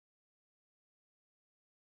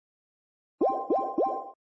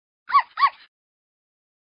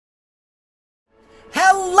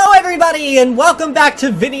Hello everybody, and welcome back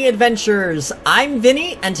to VinnyAdventures! I'm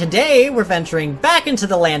Vinny, and today we're venturing back into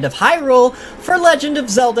the land of Hyrule for Legend of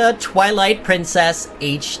Zelda Twilight Princess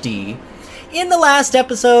HD. In the last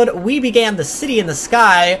episode, we began the City in the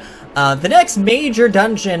Sky, the next major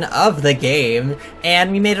dungeon of the game,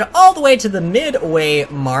 and we made it all the way to the midway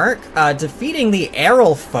mark, defeating the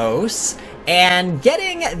Aerolphos, and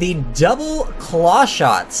getting the double claw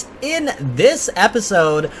shots. In this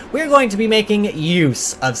episode, we're going to be making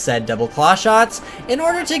use of said double claw shots in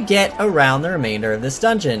order to get around the remainder of this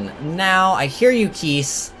dungeon. Now, I hear you,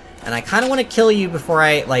 Keese, and I kind of want to kill you before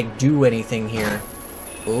I, do anything here.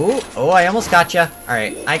 Ooh, oh, I almost got you.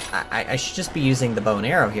 Alright, I should just be using the bow and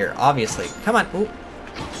arrow here, obviously. Come on, ooh.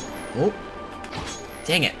 Ooh.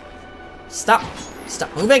 Dang it. Stop.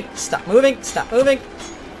 Stop moving. Stop moving. Stop moving.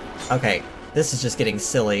 Okay, this is just getting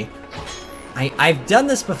silly. I've done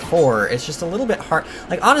this before, it's just a little bit hard.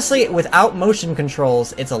 Like, honestly, without motion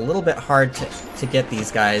controls, it's a little bit hard to get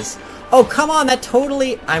these guys. Oh, come on, that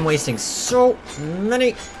totally... I'm wasting so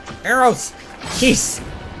many arrows. Jeez.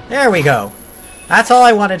 There we go. That's all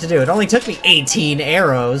I wanted to do. It only took me 18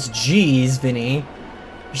 arrows. Jeez, Vinny.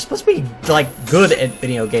 You're supposed to be, good at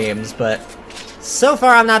video games, but so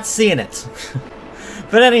far I'm not seeing it.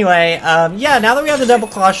 But anyway, yeah, now that we have the double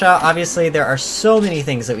claw shot, obviously there are so many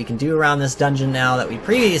things that we can do around this dungeon now that we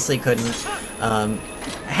previously couldn't.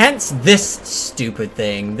 Hence this stupid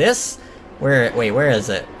thing. This, wait, where is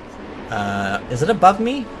it? Is it above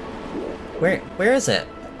me? Where is it?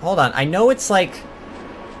 Hold on, I know it's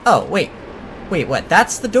oh, wait, what?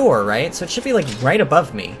 That's the door, right? So it should be right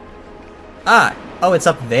above me. Ah, oh, it's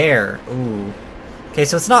up there. Ooh. Okay,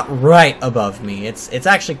 so it's not right above me. It's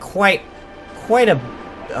actually quite a...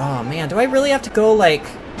 Oh man, do I really have to go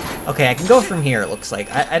Okay, I can go from here, it looks like.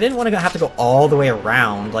 I didn't want to have to go all the way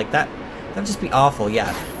around. That would just be awful,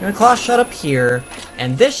 yeah. I'm gonna claw shot up here,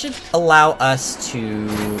 and this should allow us to...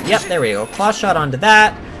 Yep, there we go. Claw shot onto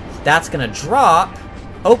that. That's gonna drop,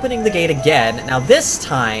 opening the gate again. Now this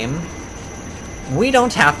time, we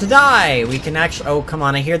don't have to die. We can actually... Oh, come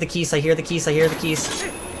on, I hear the keys, I hear the keys, I hear the keys.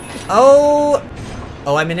 Oh!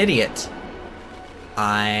 Oh, I'm an idiot.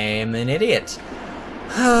 I'm an idiot.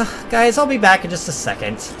 Guys, I'll be back in just a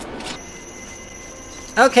second.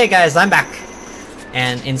 Okay, guys, I'm back.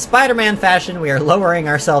 And in Spider-Man fashion, we are lowering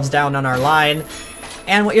ourselves down on our line.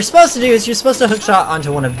 And what you're supposed to do is you're supposed to hookshot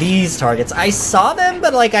onto one of these targets. I saw them,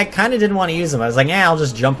 but I kind of didn't want to use them. I was like, yeah, I'll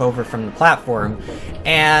just jump over from the platform.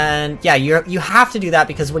 And yeah, you have to do that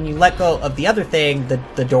because when you let go of the other thing,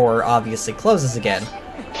 the door obviously closes again.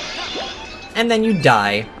 And then you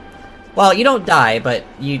die. Well, you don't die, but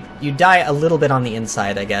you die a little bit on the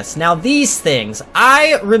inside, I guess. Now, these things,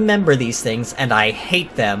 I remember these things, and I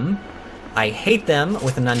hate them. I hate them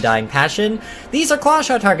with an undying passion. These are claw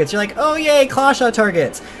shot targets. You're like, oh yay, claw shot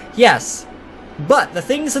targets. Yes, but the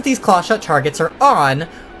things that these claw shot targets are on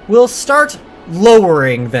will start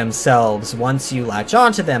lowering themselves once you latch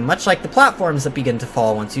onto them, much like the platforms that begin to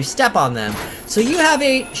fall once you step on them. So you have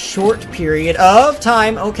a short period of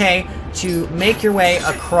time, okay, to make your way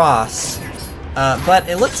across. But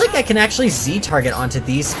it looks like I can actually Z-target onto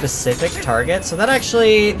these specific targets, so that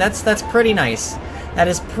actually, that's pretty nice. That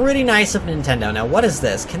is pretty nice of Nintendo. Now, what is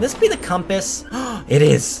this? Can this be the compass? It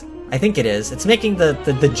is. I think it is. It's making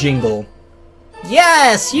the jingle.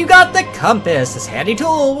 Yes, you got the compass! This handy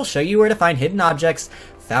tool will show you where to find hidden objects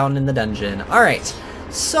found in the dungeon. Alright,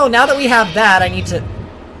 so now that we have that, I need to...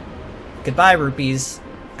 Goodbye, rupees.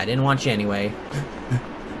 I didn't want you anyway.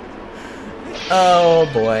 Oh,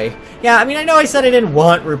 boy. Yeah, I mean, I know I said I didn't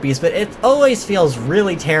want rupees, but it always feels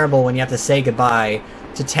really terrible when you have to say goodbye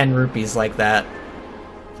to 10 rupees like that.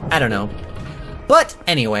 I don't know. But,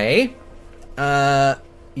 anyway... yeah,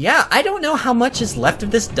 I don't know how much is left of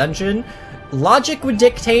this dungeon. Logic would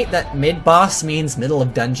dictate that mid-boss means middle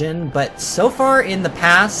of dungeon, but so far in the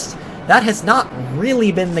past, that has not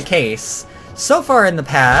really been the case. So far in the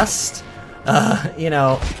past, you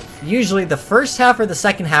know, usually the first half or the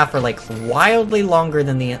second half are wildly longer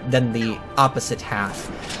than the opposite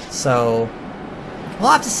half. So,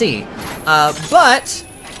 we'll have to see.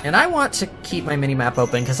 And I want to keep my mini-map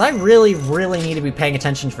open, because I really, really need to be paying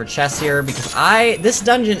attention for chests here, because this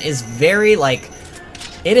dungeon is very,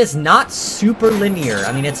 it is not super linear.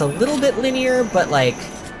 I mean, it's a little bit linear, but,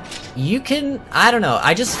 you can... I don't know.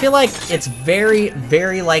 I just feel like it's very,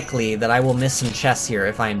 very likely that I will miss some chests here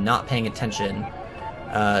if I'm not paying attention.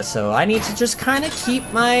 So I need to just kind of keep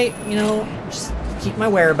my, just keep my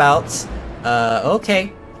whereabouts.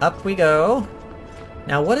 Okay. Up we go.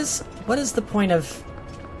 Now, what is the point of...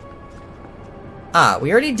 Ah,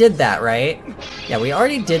 we already did that, right? Yeah, we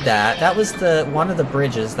already did that. That was one of the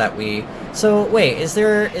bridges that we So, wait, is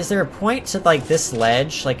there a point to, like, this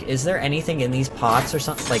ledge? Like, is there anything in these pots or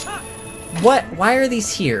something? Like, why are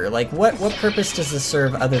these here? Like, what purpose does this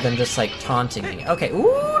serve other than just, like, taunting me? Okay,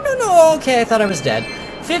 ooh, no, okay, I thought I was dead.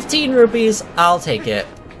 15 rupees, I'll take it.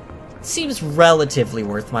 Seems relatively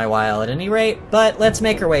worth my while at any rate, but let's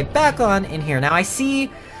make our way back on in here. Now, I see...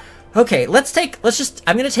 Okay, I'm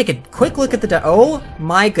gonna take a quick look at the oh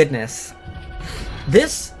my goodness.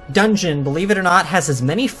 This dungeon, believe it or not, has as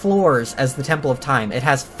many floors as the Temple of Time. It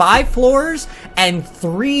has 5 floors and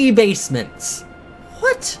 3 basements.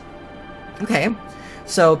 What? Okay,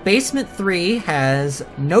 so basement 3 has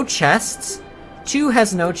no chests, 2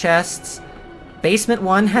 has no chests, basement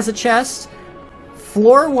 1 has a chest,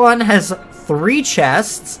 floor 1 has 3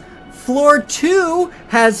 chests, floor 2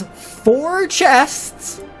 has 4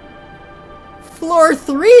 chests, floor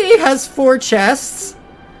 3 has 4 chests,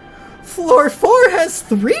 floor 4 has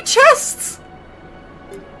 3 chests?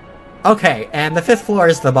 Okay, and the 5th floor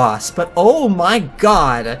is the boss, but oh my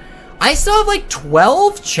god, I still have like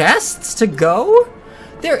 12 chests to go?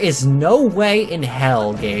 There is no way in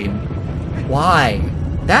hell, game. Why?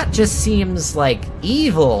 That just seems like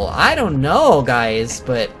evil. I don't know, guys,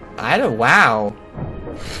 but wow.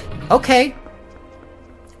 Okay.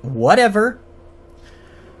 Whatever.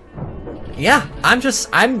 Yeah,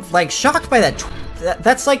 I'm like shocked by that.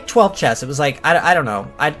 That's like 12 chests. It was like, I don't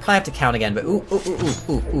know. I'd probably have to count again, but ooh,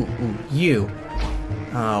 you.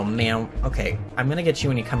 Oh, man. Okay, I'm gonna get you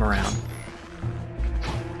when you come around.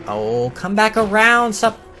 Oh, come back around.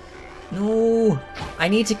 Stop. No. I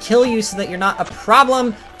need to kill you so that you're not a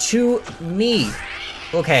problem to me.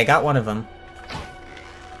 Okay, I got one of them.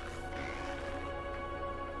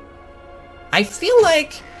 I feel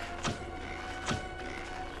like...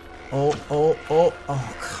 Oh,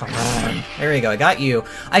 come on. There we go, I got you.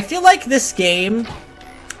 I feel like this game,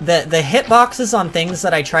 the hitboxes on things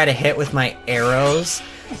that I try to hit with my arrows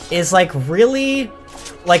is like really...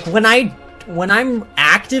 Like when I'm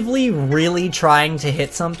actively really trying to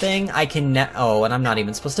hit something, I can oh, and I'm not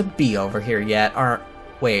even supposed to be over here yet.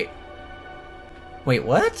 Wait,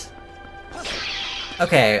 what?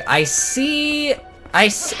 Okay, I see...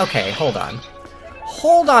 Okay, hold on.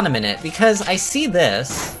 Hold on a minute, because I see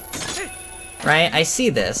this. Right? I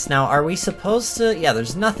see this. Now, are we supposed to... Yeah,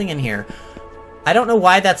 there's nothing in here. I don't know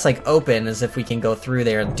why that's, like, open, as if we can go through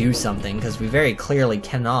there and do something, because we very clearly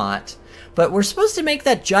cannot. But we're supposed to make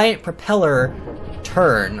that giant propeller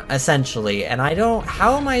turn, essentially, and I don't...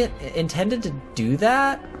 How am I intended to do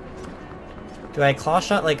that? Do I claw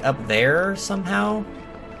shot, like, up there somehow?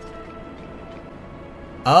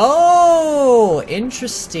 Oh!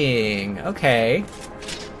 Interesting. Okay.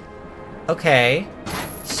 Okay.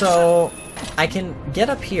 So... I can get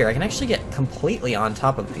up here. I can actually get completely on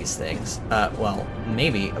top of these things. Well,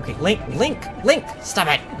 maybe. Okay, Link! Stop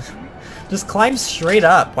it! Just climb straight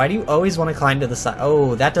up. Why do you always want to climb to the side?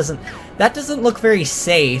 Oh, that doesn't look very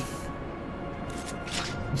safe.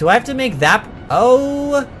 Do I have to make that?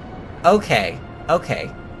 Oh, okay.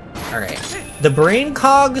 Alright. The brain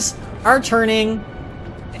cogs are turning.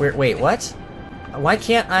 Wait, what? Why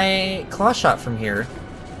can't I claw shot from here?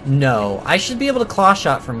 No, I should be able to claw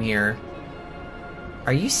shot from here.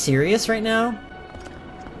 Are you serious right now?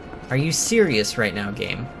 Are you serious right now,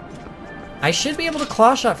 game? I should be able to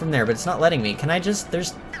claw shot from there, but it's not letting me. Can I just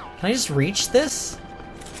reach this?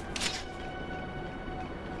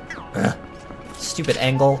 Ugh. Stupid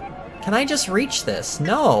angle. Can I just reach this?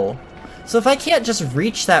 No. So if I can't just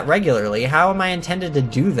reach that regularly, how am I intended to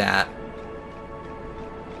do that?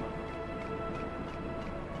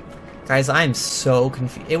 Guys, I'm so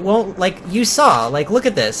confused. It won't, like, you saw, like, look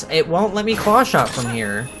at this. It won't let me claw shot from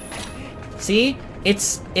here. See?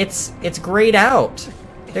 It's grayed out.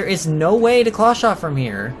 There is no way to claw shot from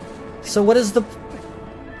here. So what is the...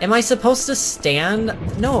 Am I supposed to stand?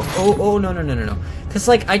 No. Oh, no. Because,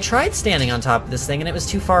 like, I tried standing on top of this thing and it was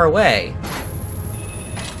too far away.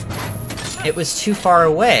 It was too far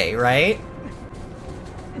away, right?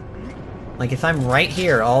 Like, if I'm right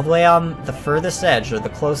here, all the way on the furthest edge, or the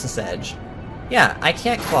closest edge. Yeah, I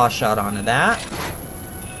can't claw shot onto that.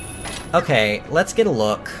 Okay, let's get a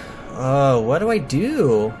look. Oh, what do I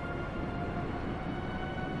do?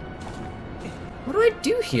 What do I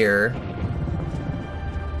do here?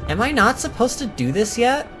 Am I not supposed to do this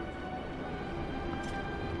yet?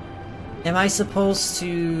 Am I supposed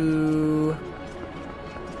to...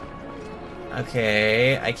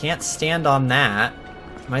 Okay, I can't stand on that.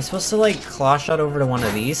 Am I supposed to, like, claw shot over to one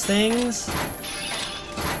of these things?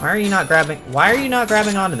 Why are you not grabbing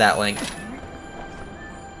onto that, Link?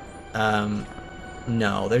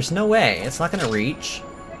 No, there's no way. It's not gonna reach.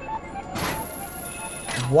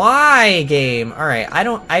 Why, game? Alright,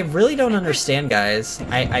 I really don't understand, guys.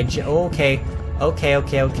 Okay.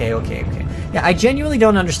 Yeah, I genuinely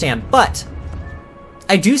don't understand, but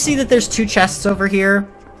I do see that there's 2 chests over here,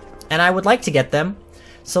 and I would like to get them.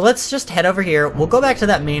 So let's just head over here. We'll go back to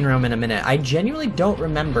that main room in a minute. I genuinely don't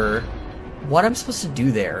remember what I'm supposed to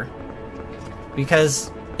do there, because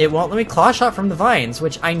it won't let me claw shot from the vines,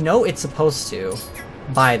 which I know it's supposed to,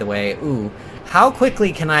 by the way. Ooh, how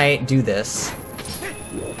quickly can I do this?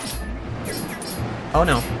 Oh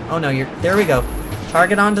no, there we go.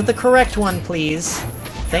 Target onto the correct one, please.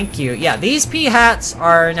 Thank you. Yeah, these pea hats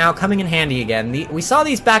are now coming in handy again. We saw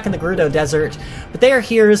these back in the Gerudo Desert, but they are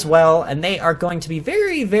here as well, and they are going to be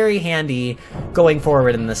very, very handy going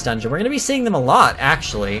forward in this dungeon. We're going to be seeing them a lot,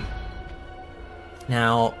 actually.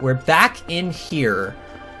 Now, we're back in here.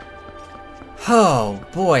 Oh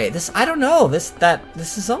boy, I don't know. This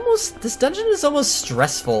dungeon is almost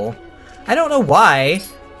stressful. I don't know why.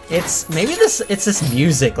 It's this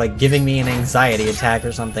music like giving me an anxiety attack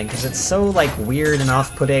or something, because it's so like weird and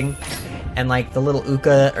off-putting, and like the little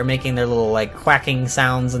uka are making their little like quacking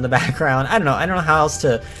sounds in the background. I don't know how else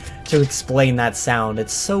to explain that sound.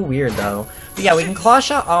 It's so weird though. But yeah, we can claw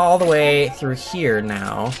shot all the way through here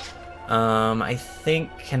now. I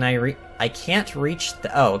think, I can't reach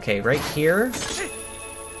the, oh, okay, right here.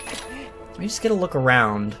 Let me just get a look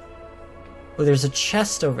around. Oh, there's a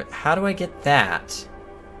chest over, how do I get that?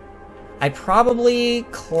 I probably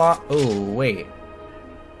oh, wait.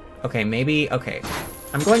 Okay, maybe, okay.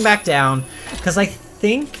 I'm going back down, because I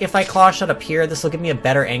think if I claw shot up here, this will give me a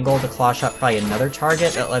better angle to claw shot probably another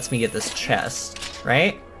target that lets me get this chest,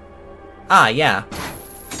 right? Ah, yeah.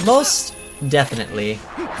 Most definitely.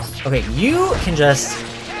 Okay, you can just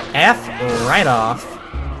F right off.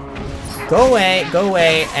 Go away,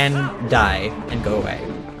 and die, and go away.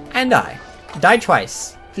 And die. Die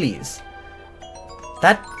twice, please.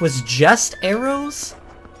 That was just arrows?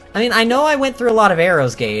 I mean, I know I went through a lot of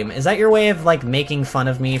arrows, game. Is that your way of, like, making fun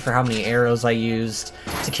of me for how many arrows I used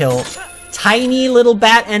to kill tiny little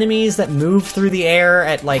bat enemies that move through the air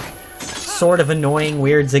at, like, sort of annoying,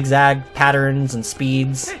 weird zigzag patterns and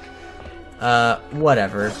speeds?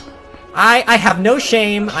 Whatever. I have no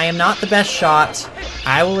shame. I am not the best shot.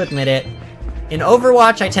 I will admit it. In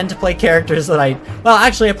Overwatch, I tend to play characters that well,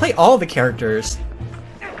 actually, I play all the characters.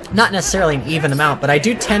 Not necessarily an even amount, but I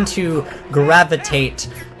do tend to gravitate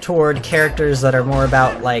toward characters that are more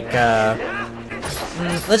about, like,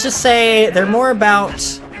 let's just say they're more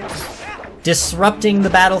about disrupting the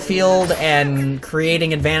battlefield and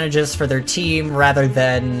creating advantages for their team rather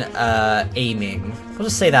than aiming. We'll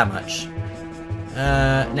just say that much.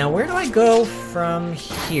 Now where do I go from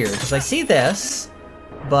here? Because I see this,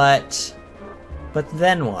 but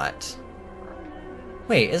then what?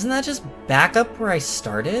 Wait, isn't that just back up where I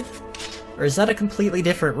started? Or is that a completely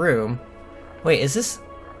different room? Wait, is this...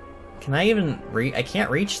 Can I even I can't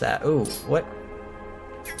reach that. Ooh, what?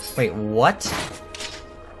 Wait, what?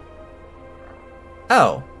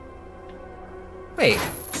 Oh. Wait,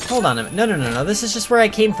 hold on a minute. No. This is just where I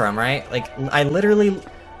came from, right? Like, I literally,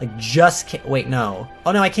 like, just wait, no.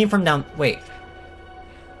 Oh, no, I came from down... Wait.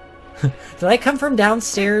 Did I come from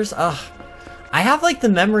downstairs? Ugh. I have, like, the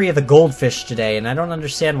memory of a goldfish today, and I don't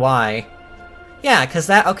understand why. Yeah, because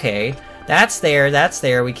okay. That's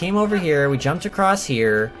there. We came over here, we jumped across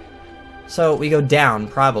here. So, we go down,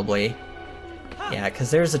 probably. Yeah, because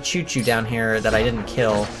there's a choo-choo down here that I didn't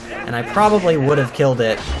kill, and I probably would have killed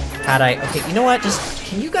it had I... Okay, you know what? Just,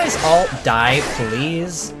 can you guys all die,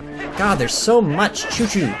 please? God, there's so much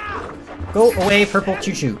choo-choo. Go away, purple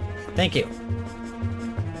choo-choo. Thank you.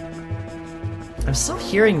 I'm still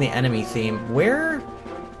hearing the enemy theme. Where?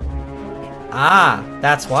 Ah,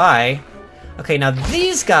 that's why. Okay, now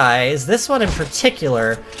these guys, this one in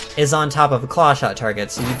particular, is on top of a claw shot target,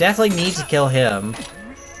 so you definitely need to kill him.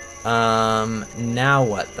 Now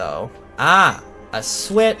what, though? Ah, a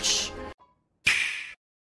switch.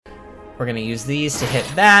 We're gonna use these to hit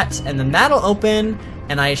that, and then that'll open,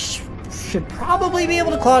 and I should probably be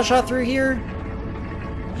able to claw shot through here.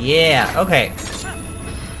 Yeah, okay.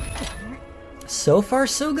 So far,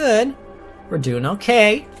 so good. We're doing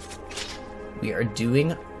okay. We are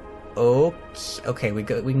doing okay. Okay, we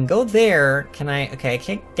can go there. Can I? Okay, I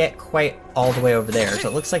can't get quite all the way over there. So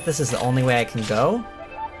it looks like this is the only way I can go.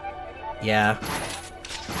 Yeah.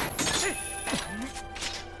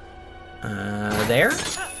 There.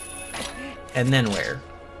 And then where?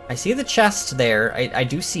 I see the chest there. I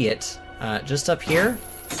do see it. Just up here.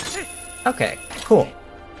 Okay, cool.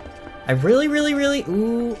 I really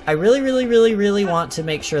want to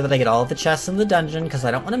make sure that I get all of the chests in the dungeon, because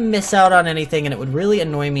I don't want to miss out on anything, and it would really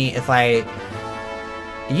annoy me if I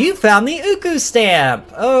You found the Uku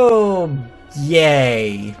stamp! Oh,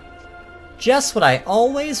 yay. Just what I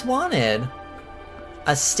always wanted.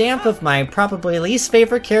 A stamp of my probably least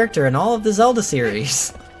favorite character in all of the Zelda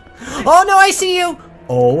series. Oh no, I see you!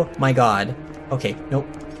 Oh my god. Okay, nope.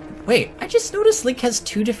 Wait, I just noticed Link has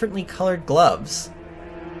 2 differently colored gloves.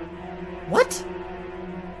 What?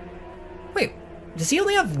 Wait, does he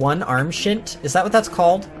only have 1 arm shint? Is that what that's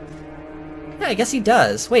called? Yeah, I guess he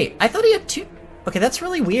does. Wait, I thought he had 2... Okay, that's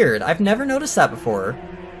really weird. I've never noticed that before.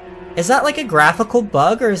 Is that like a graphical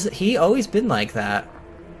bug, or has he always been like that?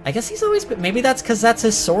 I guess he's always been... Maybe that's because that's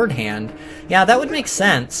his sword hand. Yeah, that would make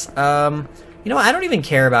sense. You know what? I don't even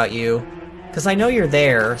care about you. Because I know you're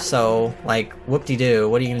there, so, like, whoop-de-doo,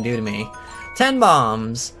 what are you gonna do to me? 10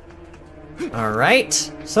 bombs.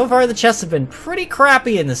 Alright. So far the chests have been pretty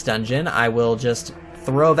crappy in this dungeon. I will just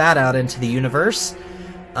throw that out into the universe.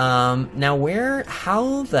 Now where...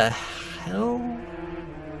 How the hell...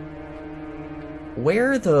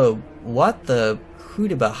 Where the... What the...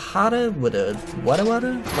 Huda bahada woulda... Wada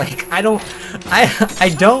wada? Like, I don't... I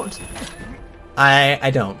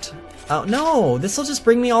don't. Oh, no! This'll just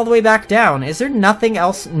bring me all the way back down. Is there nothing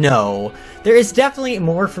else? No. There is definitely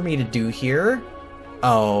more for me to do here.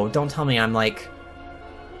 Oh, don't tell me I'm like...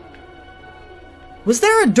 Was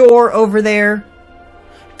there a door over there?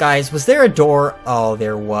 Guys, was there a door? Oh,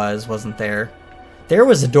 there was, wasn't there? There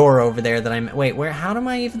was a door over there that I'm... Wait, where? How am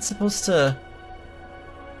I even supposed to...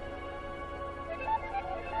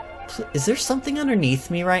 Is there something underneath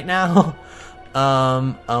me right now?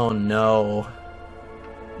 Oh no.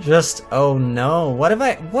 Just, oh no. What have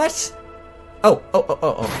I... What? Oh,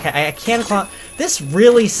 okay, I can't climb. This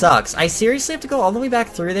really sucks. I seriously have to go all the way back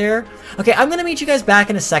through there? Okay, I'm gonna meet you guys back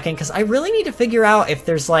in a second, because I really need to figure out if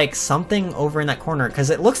there's, like, something over in that corner, because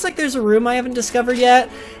it looks like there's a room I haven't discovered yet,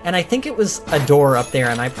 and I think it was a door up there,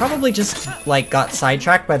 and I probably just, like, got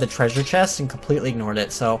sidetracked by the treasure chest and completely ignored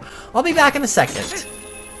it, so I'll be back in a second.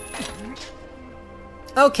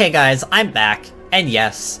 Okay, guys, I'm back, and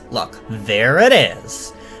yes, look, there it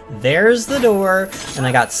is. There's the door, and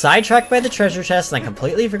I got sidetracked by the treasure chest, and I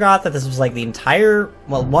completely forgot that this was like the entire,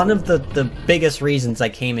 well, one of the biggest reasons I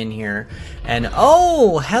came in here. And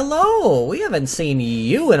oh, hello! We haven't seen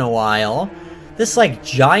you in a while. This like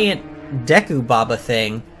giant Deku Baba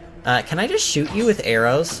thing. Can I just shoot you with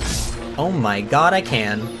arrows? Oh my god, I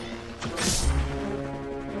can.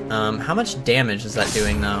 How much damage is that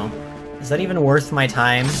doing though? Is that even worth my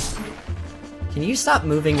time? Can you stop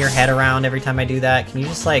moving your head around every time I do that? Can you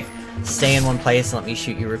just, like, stay in one place and let me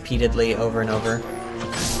shoot you repeatedly over and over?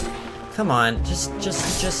 Come on, just...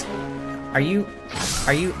 Are you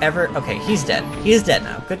ever... Okay, he's dead. He is dead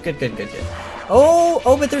now. Good.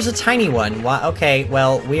 Oh, but there's a tiny one. Wow, okay,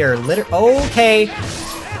 well, we are okay.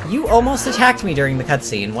 You almost attacked me during the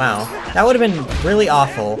cutscene. Wow. That would have been really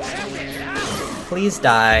awful. Please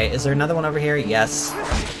die. Is there another one over here? Yes.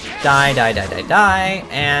 Die,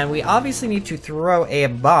 and we obviously need to throw a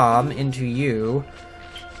bomb into you.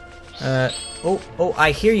 Oh,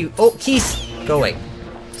 I hear you. Oh, keys! Go away.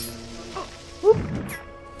 Whoop.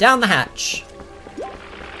 Down the hatch.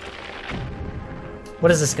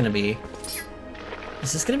 What is this gonna be?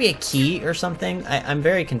 Is this gonna be a key or something? I'm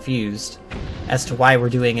very confused as to why we're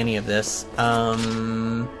doing any of this.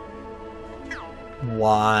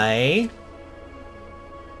 Why?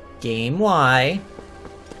 Game, why?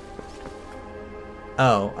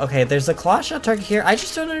 Oh, okay, there's a claw shot target here. I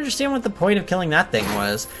just don't understand what the point of killing that thing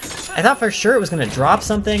was. I thought for sure it was gonna drop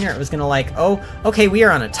something, or it was gonna like, oh, okay, we are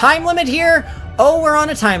on a time limit here! Oh, we're on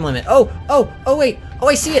a time limit. Oh, wait. Oh,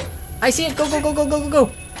 I see it!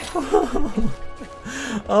 Go!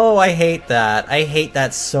 Oh, I hate that. I hate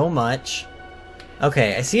that so much.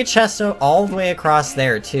 Okay, I see a chest all the way across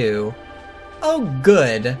there, too. Oh,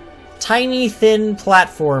 good. Tiny, thin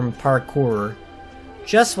platform parkour.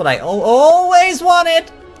 Just what I always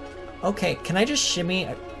wanted! Okay, can I just shimmy?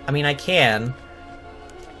 I mean, I can.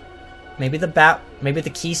 Maybe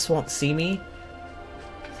the keys won't see me?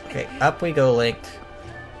 Okay, up we go, Link.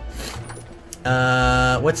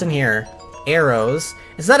 What's in here? Arrows.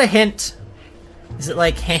 Is that a hint? Is it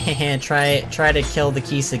like, try to kill the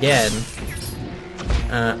keys again?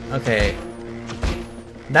 Okay.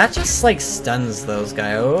 That just, like, stuns those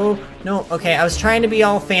guys. Oh, no, okay, I was trying to be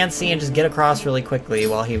all fancy and just get across really quickly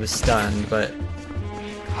while he was stunned, but...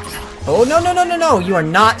 Oh, no, you are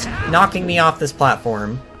not knocking me off this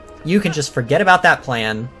platform. You can just forget about that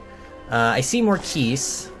plan. I see more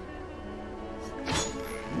keys.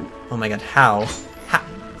 Oh my god, how?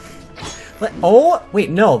 Oh, wait,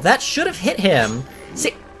 no, that should have hit him.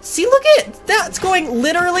 See, look at it! That's going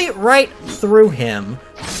literally right through him.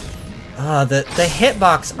 The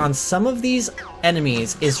hitbox on some of these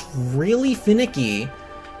enemies is really finicky.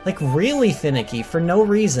 Like, really finicky for no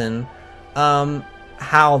reason.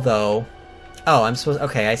 How though? Oh, I'm supposed...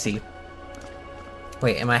 Okay, I see.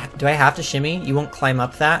 Wait, do I have to shimmy? You won't climb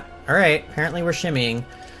up that? Alright, apparently we're shimmying.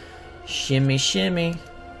 Shimmy, shimmy.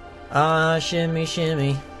 Shimmy,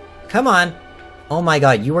 shimmy. Come on. Oh my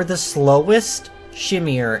god, you are the slowest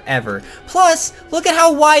shimmier ever. Plus, look at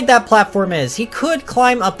how wide that platform is. He could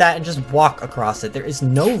climb up that and just walk across it. There is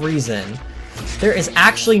no reason. There is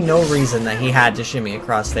actually no reason that he had to shimmy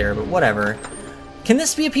across there, but whatever. Can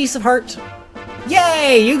this be a piece of heart?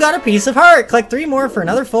 Yay! You got a piece of heart! Collect 3 more for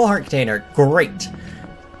another full heart container. Great.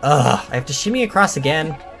 Ugh, I have to shimmy across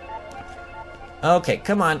again. Okay,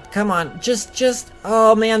 come on, come on. Just...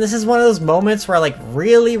 Oh man, this is one of those moments where I like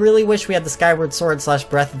really, really wish we had the Skyward Sword /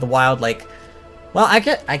 Breath of the Wild, like... Well, I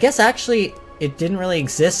guess actually it didn't really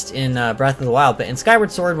exist in Breath of the Wild, but in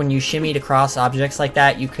Skyward Sword, when you shimmied across objects like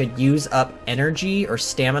that, you could use up energy or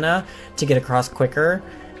stamina to get across quicker.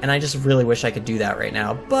 And I just really wish I could do that right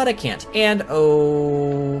now, but I can't. And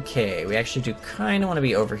okay, we actually do kind of want to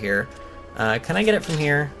be over here. Can I get it from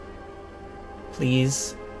here?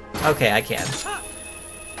 Please? Okay, I can.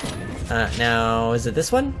 Now, is it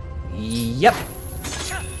this one? Yep.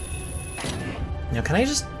 Now, can I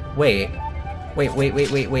just... Wait. Wait.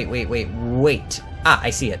 Ah, I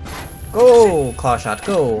see it. Go! Claw shot,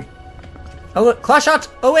 go! Oh, look, claw shot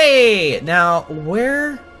away! Now,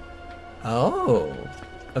 where... Oh...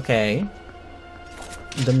 Okay.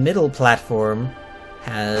 The middle platform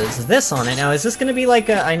has this on it. Now, is this gonna be like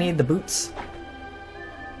I need the boots?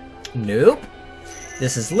 Nope.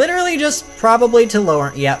 This is literally just probably to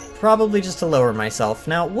lower... Yeah, probably just to lower myself.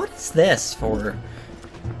 Now, what is this for?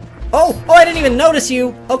 Oh, I didn't even notice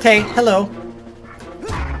you! Okay, hello.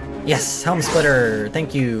 Yes, Helm Splitter,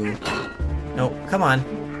 thank you. No, come on.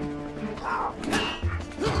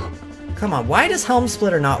 Come on, why does Helm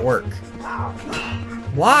Splitter not work?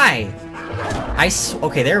 Why?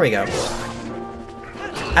 Okay, there we go.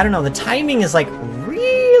 I don't know, the timing is like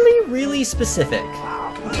really, really specific.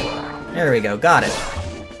 There we go, got it.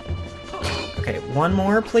 Okay, one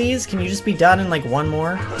more, please? Can you just be done in like one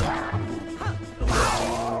more?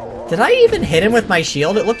 Did I even hit him with my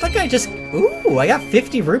shield? It looked like I just... Ooh, I got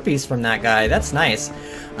 50 rupees from that guy. That's nice.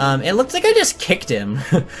 It looked like I just kicked him.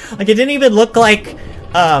 Like, it didn't even look like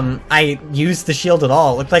I used the shield at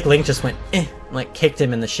all. It looked like Link just went, eh, like kicked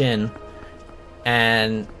him in the shin.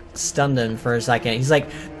 And stunned him for a second. He's like,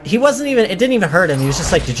 he wasn't even... It didn't even hurt him. He was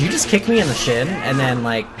just like, did you just kick me in the shin? And then,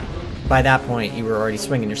 like, by that point, you were already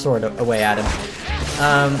swinging your sword away at him.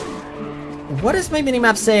 What is my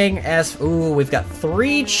minimap saying as... Ooh, we've got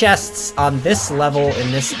 3 chests on this level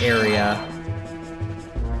in this area.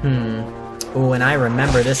 Ooh, and I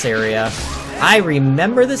remember this area. I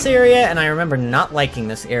remember this area, and I remember not liking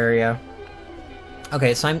this area.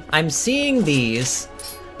 Okay, so I'm seeing these.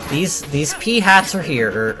 These pea hats are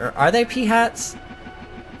here. Or are they pea hats?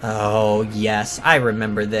 Oh, yes, I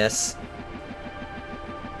remember this.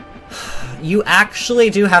 You actually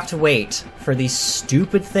do have to wait for these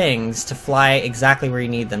stupid things to fly exactly where you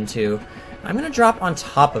need them to. I'm gonna drop on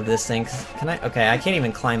top of this thing. Can I? Okay, I can't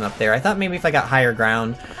even climb up there. I thought maybe if I got higher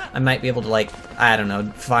ground, I might be able to, like, I don't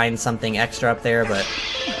know, find something extra up there, but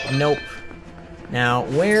nope. Now,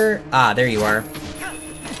 where? Ah, there you are.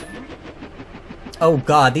 Oh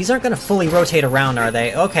god, these aren't gonna fully rotate around, are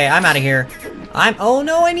they? Okay, I'm out of here. Oh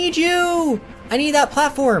no, I need you! I need that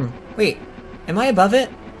platform! Wait, am I above it?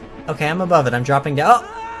 Okay, I'm above it. I'm dropping down.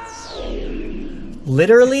 Oh!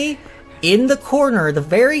 Literally, in the corner, the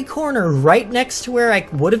very corner, right next to where I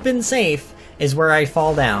would have been safe, is where I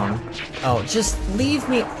fall down. Oh, just leave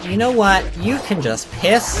me. You know what? You can just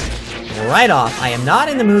piss right off. I am not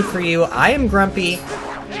in the mood for you. I am grumpy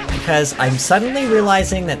because I'm suddenly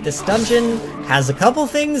realizing that this dungeon has a couple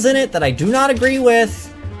things in it that I do not agree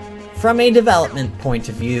with from a development point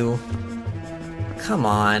of view. Come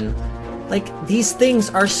on. Like, these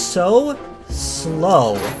things are so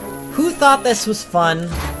slow. Who thought this was fun?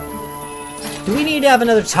 Do we need to have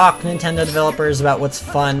another talk, Nintendo developers, about what's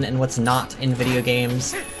fun and what's not in video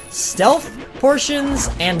games? Stealth portions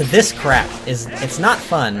and this crap it's not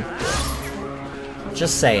fun.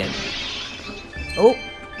 Just saying. Oh,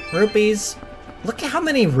 rupees. Look at how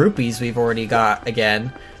many rupees we've already got again.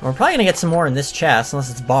 And we're probably gonna get some more in this chest, unless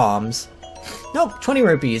it's bombs. Nope, 20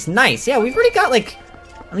 rupees. Nice. Yeah, we've already got, like...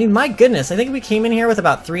 I mean, my goodness, I think we came in here with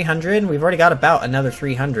about 300, and we've already got about another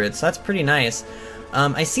 300, so that's pretty nice.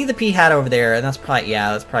 I see the pea hat over there, and that's probably,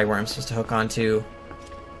 yeah, that's probably where I'm supposed to hook onto.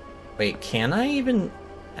 Wait, can I even...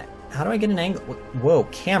 How do I get an angle? Whoa,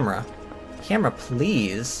 camera. Camera,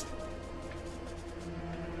 please.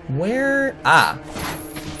 Where? Ah.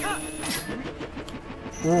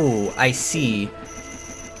 Ooh, I see.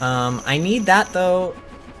 I need that though,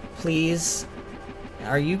 please.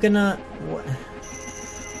 Are you gonna...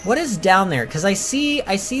 What is down there? Because I see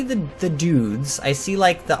the dudes. I see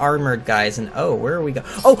like the armored guys, and oh, where are we go?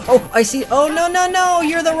 Oh, I see. Oh no!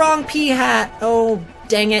 You're the wrong pea hat. Oh,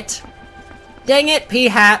 dang it! Dang it, pea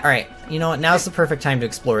hat. All right, you know what? Now's the perfect time to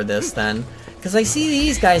explore this then, because I see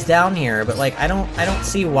these guys down here, but like I don't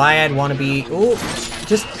see why I'd want to be. Ooh,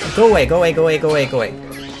 just go away!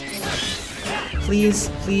 Please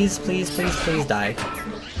die.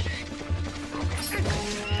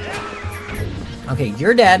 Okay,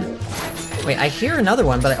 you're dead. Wait, I hear another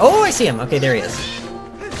one, but oh, I see him. Okay, there he is.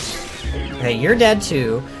 Okay, you're dead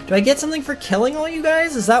too. Do I get something for killing all you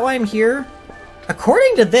guys? Is that why I'm here?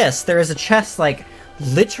 According to this, there is a chest, like,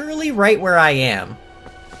 literally right where I am.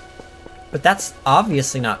 But that's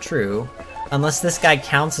obviously not true. Unless this guy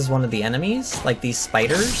counts as one of the enemies, like these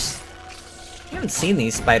spiders. I haven't seen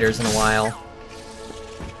these spiders in a while.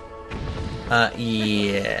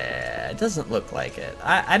 Yeah, it doesn't look like it.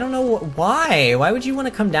 I don't know why. Why would you want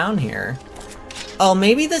to come down here? Oh,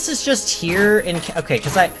 maybe this is just here in... Okay,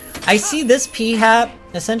 because I see this pea hat.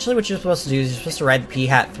 Essentially what you're supposed to do is you're supposed to ride the pea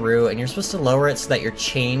hat through, and you're supposed to lower it so that your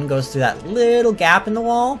chain goes through that little gap in the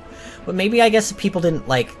wall. But maybe, I guess, if people didn't,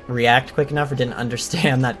 like, react quick enough or didn't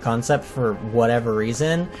understand that concept for whatever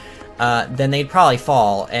reason, then they'd probably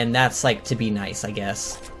fall, and that's, like, to be nice, I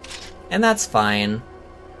guess. And that's fine.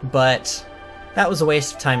 But... that was a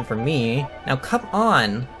waste of time for me. Now, come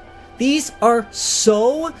on. These are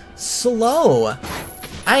so slow.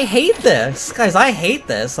 I hate this. Guys, I hate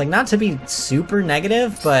this. Like, not to be super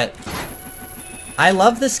negative, but... I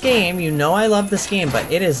love this game. You know I love this game, but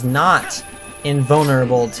it is not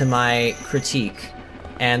invulnerable to my critique.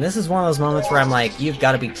 And this is one of those moments where I'm like, you've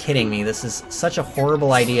got to be kidding me. This is such a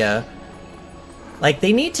horrible idea. Like,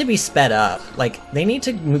 they need to be sped up. Like, they need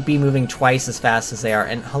to be moving twice as fast as they are.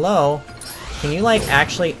 And, hello? Can you, like,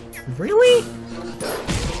 actually... Really?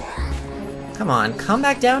 Come on, come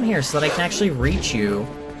back down here so that I can actually reach you.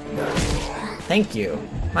 Thank you.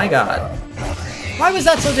 My god. Why was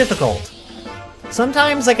that so difficult?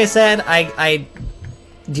 Sometimes, like I said, I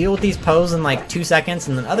deal with these poses in, like, 2 seconds,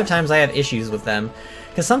 and then other times I have issues with them.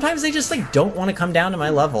 Because sometimes they just, like, don't want to come down to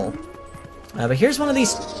my level. But here's one of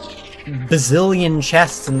these bazillion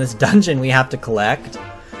chests in this dungeon we have to collect.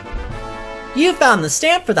 You found the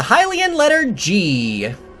stamp for the Hylian letter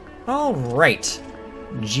G. Alright.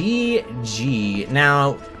 GG.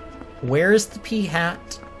 Now, where's the pea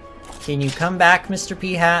hat? Can you come back, Mr.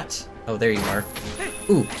 Pea Hat? Oh, there you are.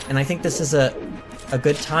 Ooh, and I think this is a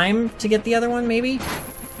good time to get the other one, maybe?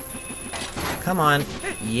 Come on.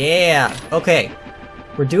 Yeah. Okay.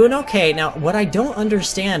 We're doing okay. Now, what I don't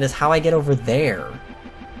understand is how I get over there.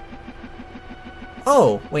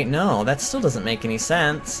 Oh, wait, no. That still doesn't make any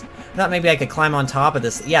sense. I thought maybe I could climb on top of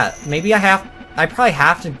this. Yeah, maybe I probably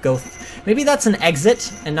have to go... Maybe that's an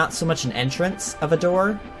exit and not so much an entrance of a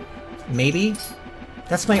door. Maybe.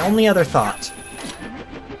 That's my only other thought.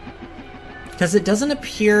 Because it doesn't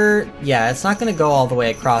appear... Yeah, it's not going to go all the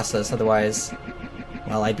way across this, otherwise...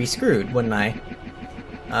 Well, I'd be screwed, wouldn't I?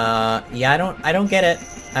 Yeah, I don't get it.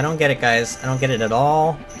 I don't get it, guys. I don't get it at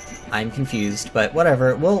all. I'm confused, but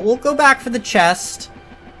whatever. We'll go back for the chest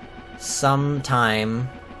sometime.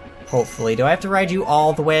 Hopefully. Do I have to ride you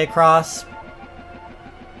all the way across?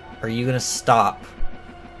 Or are you gonna stop?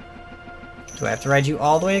 Do I have to ride you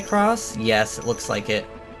all the way across? Yes, it looks like it.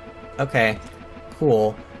 Okay,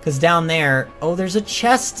 cool. Because down there... Oh, there's a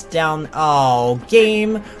chest down... Oh,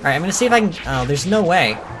 game! Alright, I'm gonna see if I can... Oh, there's no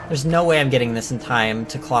way. There's no way I'm getting this in time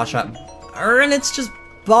to claw shot... And it's just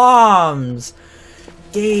bombs!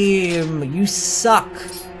 Game, you suck.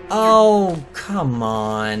 Oh, come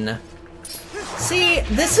on. See,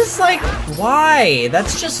 this is like... Why?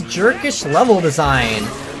 That's just jerkish level design.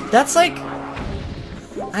 That's like...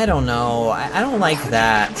 I don't know. I don't like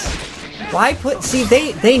that. Why put... See,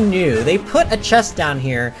 they knew. They put a chest down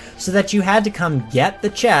here so that you had to come get the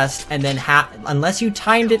chest, and then unless you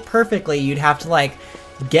timed it perfectly, you'd have to, like,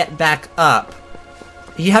 get back up.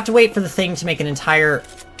 You have to wait for the thing to make an entire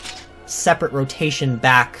separate rotation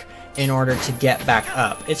back in order to get back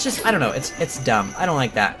up. It's just... I don't know. It's dumb. I don't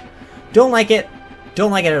like that. Don't like it.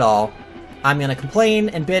 Don't like it at all. I'm gonna complain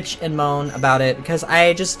and bitch and moan about it because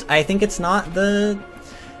I think it's not the...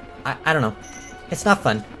 I don't know. It's not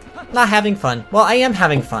fun. Not having fun. Well, I am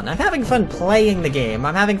having fun. I'm having fun playing the game.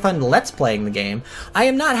 I'm having fun let's playing the game. I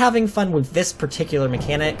am not having fun with this particular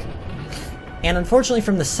mechanic. And unfortunately,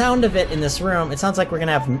 from the sound of it in this room, it sounds like we're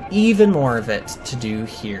gonna have even more of it to do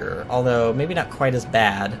here. Although, maybe not quite as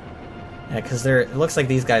bad Yeah, because it looks like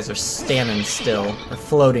these guys are standing still, or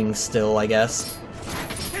floating still, I guess.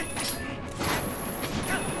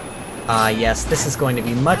 Yes, this is going to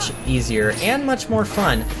be much easier and much more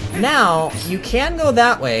fun. Now, you can go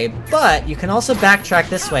that way, but you can also backtrack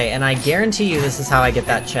this way, and I guarantee you this is how I get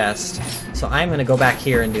that chest. So I'm going to go back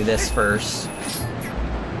here and do this first.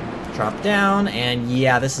 Drop down, and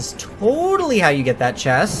yeah, this is totally how you get that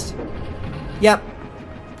chest. Yep,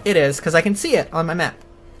 it is, because I can see it on my map.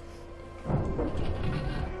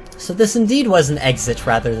 So this indeed was an exit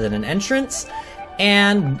rather than an entrance.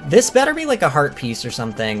 And this better be like a heart piece or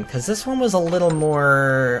something, because this one was a little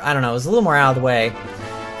more, I don't know, it was a little more out of the way.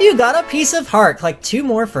 You got a piece of heart, like 2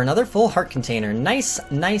 more for another full heart container. Nice,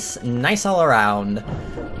 nice, nice all around.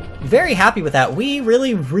 Very happy with that. We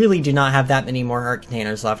really, really do not have that many more heart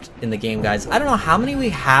containers left in the game, guys. I don't know how many we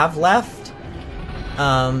have left.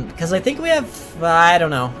 Because I think we have, I don't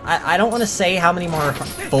know. I don't want to say how many more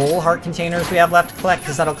full heart containers we have left to collect,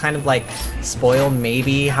 because that'll kind of like spoil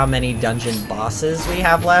maybe how many dungeon bosses we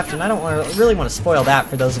have left, and I don't really want to spoil that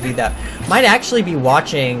for those of you that might actually be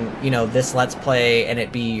watching, you know, this Let's Play, and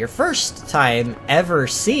it be your first time ever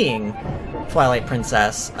seeing Twilight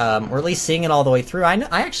Princess, or at least seeing it all the way through. I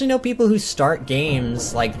actually know people who start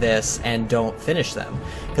games like this and don't finish them,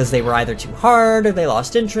 because they were either too hard, or they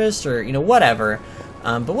lost interest, or, you know, whatever.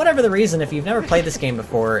 But whatever the reason, if you've never played this game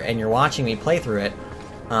before and you're watching me play through it,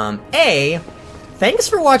 thanks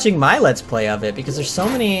for watching my Let's Play of it, because there's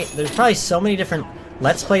probably so many different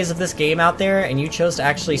Let's Plays of this game out there, and you chose to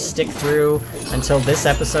actually stick through until this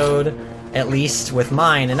episode, at least with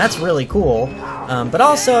mine, and that's really cool. But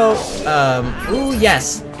also, ooh,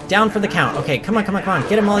 yes, down for the count. Okay, come on, come on, come on,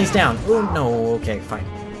 get him while he's down. Ooh, no, okay, fine.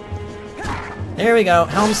 There we go,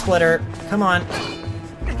 helm splitter, come on.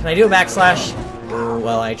 Can I do a backslash?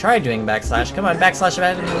 Well, I tried doing backslash. Come on, backslash.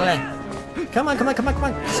 Come on, come on, come on, come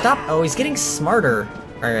on. Stop. Oh, he's getting smarter.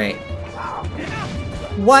 Alright.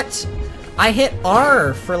 What? I hit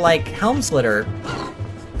R for, like, helm splitter.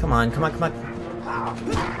 Come on, come on, come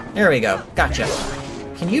on. There we go. Gotcha.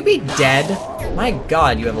 Can you be dead? My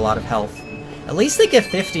god, you have a lot of health. At least they give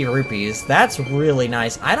 50 rupees. That's really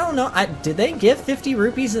nice. I don't know. Did they give 50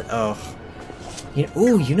 rupees? Oh.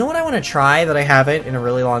 Ooh, you know what I want to try that I haven't in a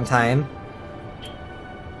really long time?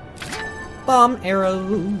 Bomb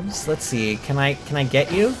arrows. Let's see. Can I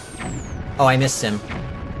get you? Oh, I missed him.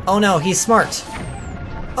 Oh no, he's smart.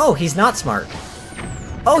 Oh, he's not smart.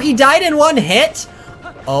 Oh, he died in 1 hit?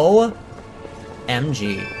 OMG.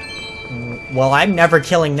 Well, I'm never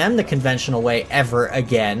killing them the conventional way ever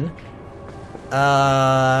again.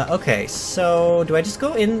 Okay, so do I just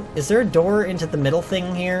go in? Is there a door into the middle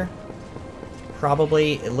thing here?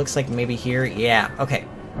 Probably. It looks like maybe here. Yeah, okay.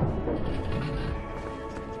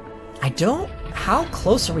 How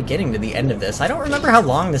close are we getting to the end of this? I don't remember how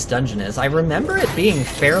long this dungeon is. I remember it being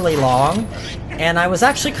fairly long, and I was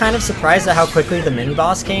actually kind of surprised at how quickly the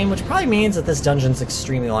mini-boss came, which probably means that this dungeon's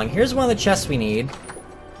extremely long. Here's one of the chests we need.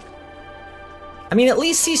 I mean, at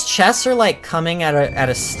least these chests are, like, coming at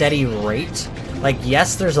a steady rate. Like,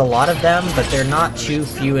 yes, there's a lot of them, but they're not too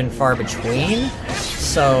few and far between.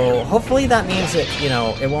 So, hopefully that means that, you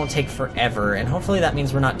know, it won't take forever, and hopefully that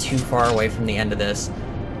means we're not too far away from the end of this.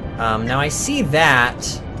 Now I see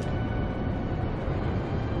that.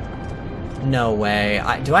 No way.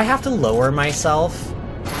 Do I have to lower myself?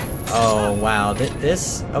 Oh, wow.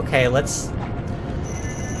 Okay, let's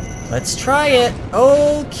try it.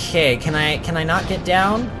 Okay, can I not get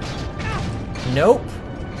down? Nope.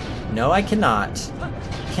 No, I cannot.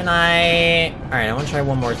 Can I... Alright, I want to try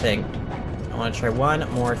one more thing.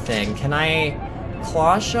 Can I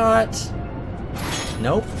claw shot?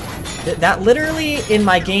 Nope. That literally, in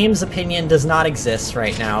my game's opinion, does not exist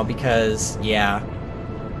right now, because, yeah.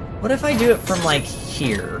 What if I do it from, like,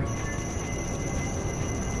 here?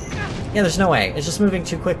 Yeah, there's no way. It's just moving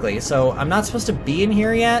too quickly, so I'm not supposed to be in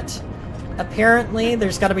here yet. Apparently,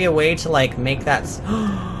 there's gotta be a way to, like, make that...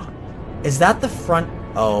 Is that the front...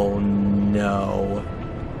 Oh, no.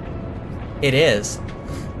 It is.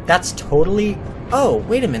 That's totally... Oh,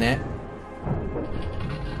 wait a minute.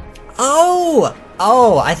 Oh!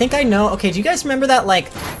 Oh, I think I know. Okay, do you guys remember that,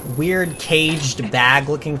 like, weird caged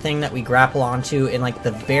bag-looking thing that we grapple onto in, like,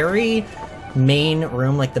 the very main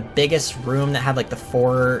room, like, the biggest room that had, like, the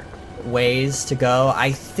 4 ways to go?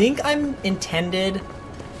 I think I'm intended...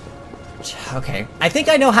 Okay, I think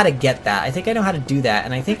I know how to get that. I think I know how to do that,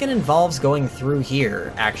 and I think it involves going through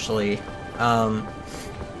here, actually.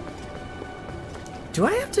 Do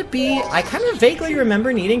I have to be... I kind of vaguely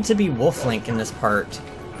remember needing to be Wolf Link in this part.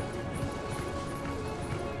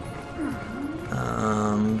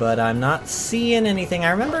 But I'm not seeing anything. I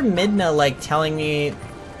remember Midna, like, telling me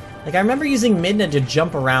Like, I remember using Midna to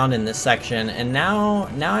jump around in this section, and now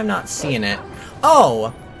I'm not seeing it.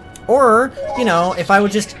 Oh! Or, you know, if I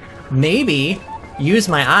would just maybe use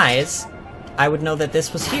my eyes, I would know that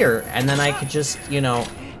this was here, and then I could just, you know,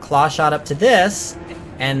 claw shot up to this,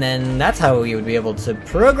 and then that's how we would be able to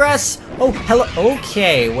progress. Oh, hello.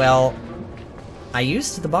 Okay, well, I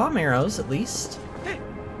used the bomb arrows, at least.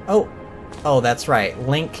 Oh, that's right.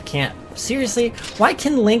 Link can't... Seriously? Why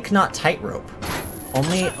can Link not tightrope?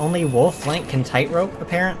 Only Wolf Link can tightrope,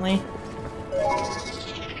 apparently?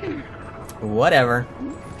 Whatever.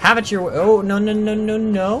 Have it your way. Oh, no.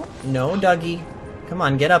 No, Dougie. Come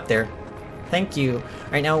on, get up there. Thank you.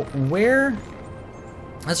 Alright, now, where...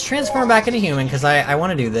 Let's transform back into human, because I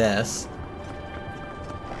want to do this.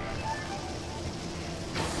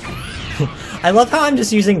 I love how I'm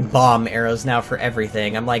just using bomb arrows now for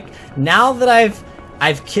everything. I'm like, now that I've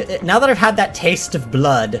had that taste of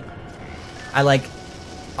blood, I like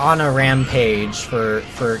on a rampage for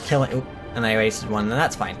killing. Oop, and I wasted one, and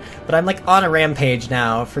that's fine. But I'm like on a rampage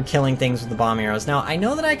now for killing things with the bomb arrows. Now I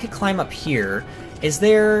know that I could climb up here. Is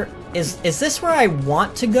this where I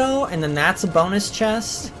want to go? And then that's a bonus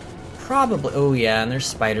chest. Probably. Oh yeah, and there's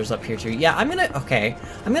spiders up here too. Yeah, I'm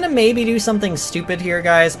gonna maybe do something stupid here,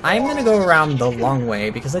 guys. I'm gonna go around the long way,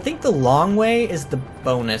 because I think the long way is the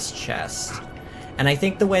bonus chest. And I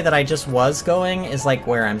think the way that I just was going is like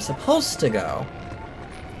where I'm supposed to go.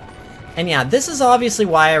 And yeah, this is obviously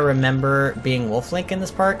why I remember being Wolf Link in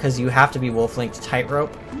this part, because you have to be Wolf Link to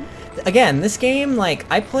tightrope. Again, this game, like,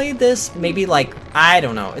 I played this maybe like, I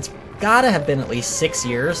don't know, it's gotta have been at least 6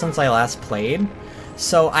 years since I last played.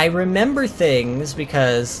 So I remember things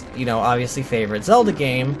because, you know, obviously favorite Zelda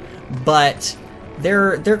game, but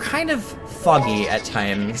they're kind of foggy at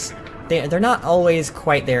times. They're not always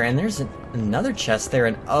quite there, and there's another chest there,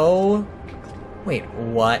 and oh... Wait,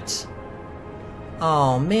 what?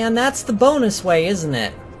 Oh man, that's the bonus way, isn't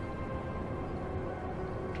it?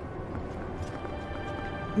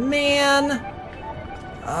 Man!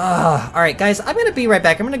 Alright guys, I'm gonna be right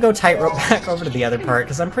back. I'm gonna go tightrope back over to the other part,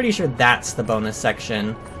 because I'm pretty sure that's the bonus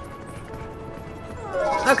section.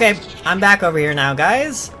 Okay, I'm back over here now,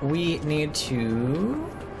 guys. We need to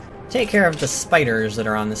take care of the spiders that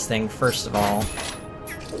are on this thing, first of all.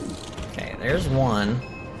 Okay, there's one.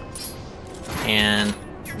 And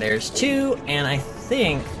there's two, and I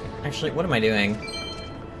think... Actually, what am I doing?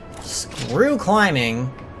 Screw climbing.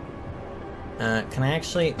 Can I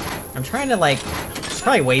actually... I'm trying to, like... It's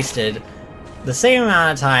probably wasted the same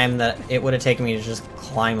amount of time that it would have taken me to just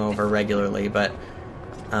climb over regularly, but...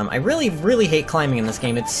 I really hate climbing in this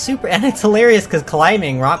game. It's super... And it's hilarious, because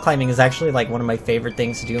rock climbing is actually, like, one of my favorite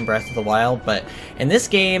things to do in Breath of the Wild, but in this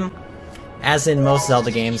game, as in most Zelda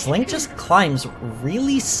games, Link just climbs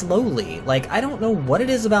really slowly. Like, I don't know what it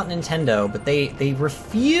is about Nintendo, but they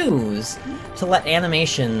refuse to let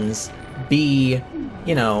animations be,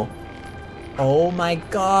 you know... Oh my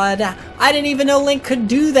god, I didn't even know Link could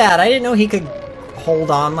do that! I didn't know he could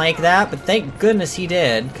hold on like that, but thank goodness he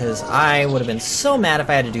did, because I would have been so mad if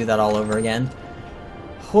I had to do that all over again.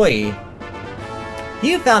 Hoi.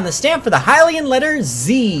 You found the stamp for the Hylian letter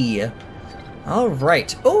Z!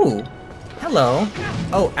 Alright. Oh! Hello.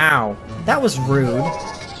 Oh, ow. That was rude.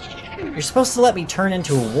 You're supposed to let me turn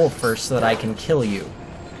into a wolf first so that I can kill you.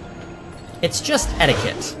 It's just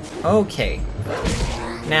etiquette. Okay.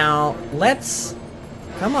 Now, let's...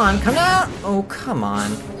 Come on, come out! Oh, come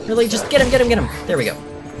on. Really, just get him, get him, get him! There we go.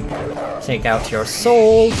 Take out your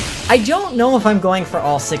soul. I don't know if I'm going for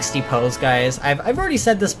all 60 pose, guys. I've already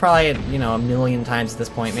said this probably, you know, a million times at this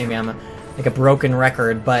point. Maybe I'm like a broken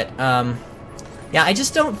record, but, yeah, I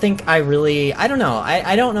just don't think I really... I don't know.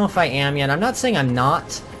 I don't know if I am yet. I'm not saying I'm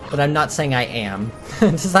not, but I'm not saying I am.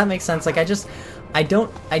 Does that make sense? Like, I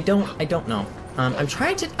don't know.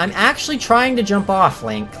 I'm actually trying to jump off,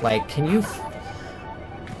 Link. Like, can you...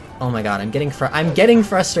 Oh my god, I'm getting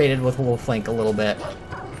frustrated with Wolf Link a little bit.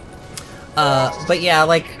 But yeah,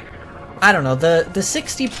 like, I don't know, the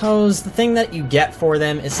 60 pose, the thing that you get for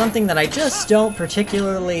them is something that I just don't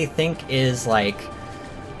particularly think is, like...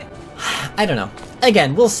 I don't know.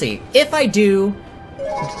 Again, we'll see. If I do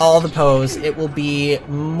all the pose, it will be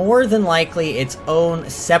more than likely its own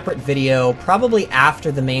separate video, probably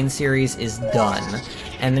after the main series is done.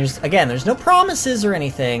 And there's no promises or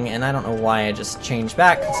anything, and I don't know why I just changed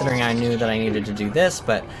back, considering I knew that I needed to do this,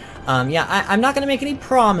 but, yeah, I'm not gonna make any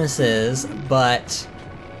promises, but,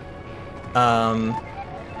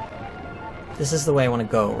 this is the way I want to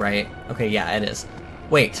go, right? Okay, yeah, it is.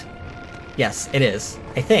 Wait. Yes, it is.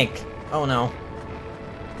 I think. Oh, no.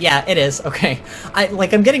 Yeah, it is. Okay.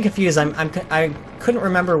 I'm getting confused. I couldn't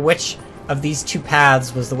remember which of these two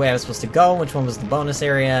paths was the way I was supposed to go, which one was the bonus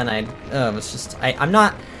area, and it's just, I'm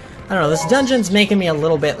not, I don't know, this dungeon's making me a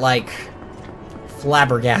little bit, like,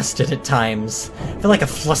 flabbergasted at times. I feel like a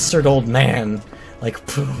flustered old man. Like,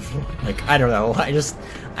 I don't know,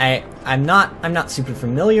 I'm not super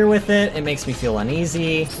familiar with it. It makes me feel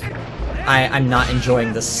uneasy. I'm not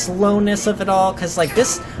enjoying the slowness of it all, because, like,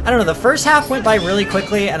 this, I don't know, the first half went by really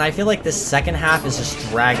quickly, and I feel like this second half is just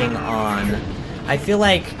dragging on. I feel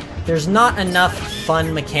like there's not enough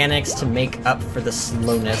fun mechanics to make up for the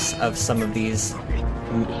slowness of some of these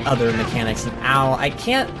other mechanics. And ow, I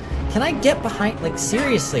can't, can I get behind, like,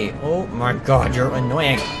 seriously? Oh my god, you're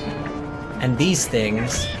annoying. And these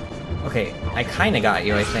things. Okay, I kinda got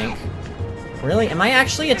you, I think. Really? Am I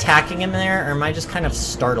actually attacking him there, or am I just kind of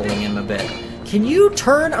startling him a bit? Can you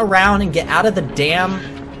turn around and get out of the damn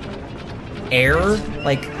air?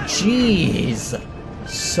 Like, jeez.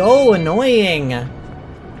 So annoying.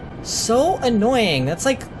 So annoying. That's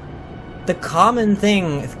like the common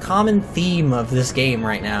theme of this game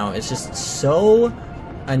right now. It's just so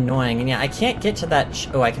annoying. And yeah, I can't get to that.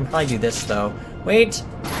 Oh, I can probably do this though. Wait.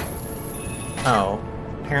 Oh,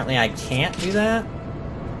 apparently I can't do that?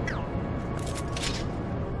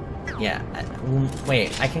 Yeah,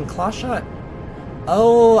 wait, I can claw shot?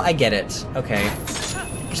 Oh, I get it. Okay.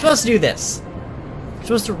 You're supposed to do this. You're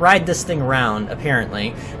supposed to ride this thing around,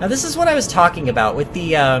 apparently. Now this is what I was talking about with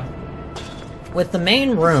the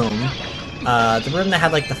main room. The room that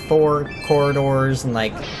had, like, the 4 corridors and,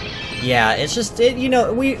 like, yeah, it's just, you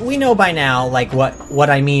know, we know by now, like, what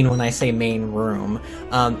I mean when I say main room.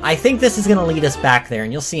 I think this is gonna lead us back there,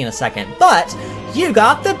 and you'll see in a second. But, you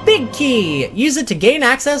got the big key! Use it to gain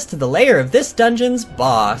access to the lair of this dungeon's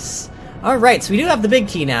boss. Alright, so we do have the big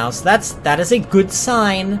key now, so that is a good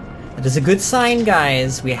sign. That is a good sign,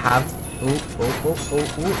 guys. We have,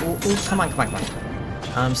 come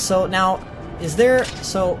on. So now, is there,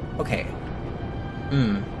 so, okay.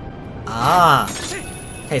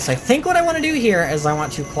 Okay, so I think what I want to do here is I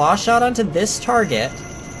want to claw shot onto this target.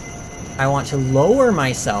 I want to lower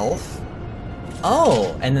myself.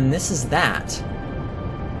 Oh, and then this is that.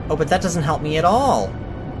 Oh, but that doesn't help me at all.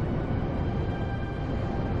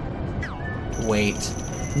 Wait.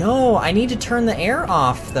 No, I need to turn the air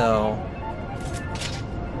off, though.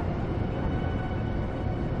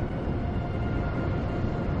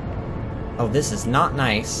 Oh, this is not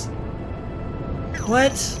nice.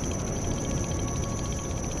 What?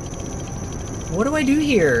 What do I do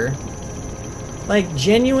here? Like,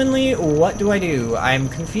 genuinely, what do I do? I'm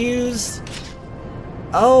confused.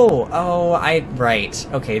 Oh, right.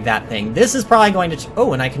 Okay, that thing. This is probably going to...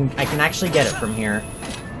 Oh, and I can actually get it from here.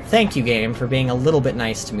 Thank you, game, for being a little bit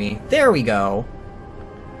nice to me. There we go.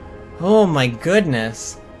 Oh my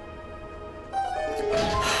goodness.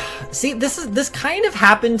 See, this kind of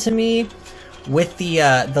happened to me with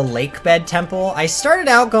the lake bed temple. I started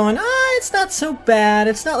out going, it's not so bad.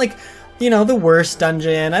 It's not like, you know, the worst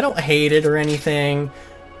dungeon. I don't hate it or anything.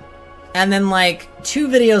 And then, like, 2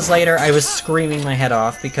 videos later, I was screaming my head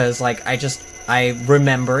off because, like, I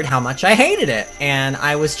remembered how much I hated it. And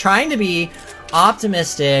I was trying to be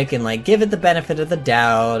optimistic and, like, give it the benefit of the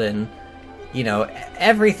doubt and, you know,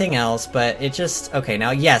 everything else, but it just... Okay,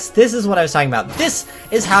 now, yes, this is what I was talking about. This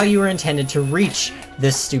is how you were intended to reach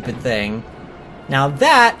this stupid thing. Now,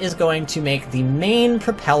 that is going to make the main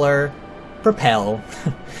propeller propel.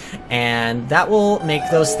 And that will make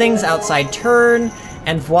those things outside turn,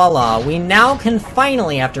 and voila, we now can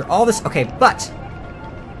finally, after all this... Okay, but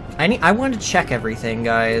I want to check everything,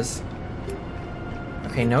 guys.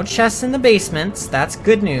 Okay, no chests in the basements. That's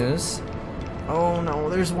good news. Oh no,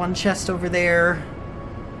 there's one chest over there.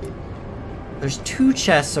 There's 2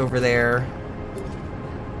 chests over there.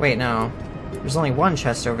 Wait, no. There's only 1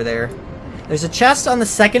 chest over there. There's a chest on the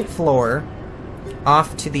 2nd floor,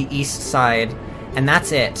 off to the east side, and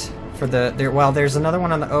that's it. For well, there's another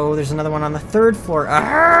one on the... Oh, there's another one on the 3rd floor.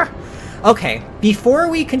 Okay, before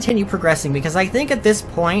we continue progressing, because I think at this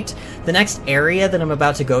point, the next area that I'm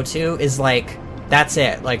about to go to is, like, that's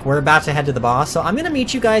it. Like, we're about to head to the boss, so I'm gonna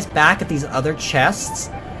meet you guys back at these other chests,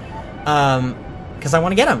 because I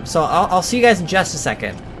want to get them. So I'll see you guys in just a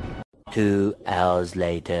second. 2 hours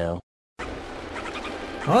later.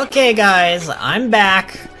 Okay, guys, I'm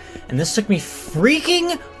back, and this took me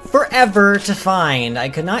freaking forever to find. I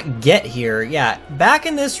could not get here. Yeah, back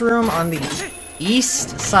in this room on the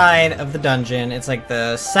east side of the dungeon. It's like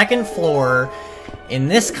the 2nd floor in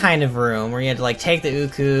this kind of room where you had to, like, take the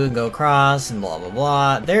uku and go across and blah blah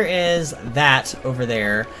blah. There is that over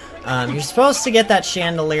there. You're supposed to get that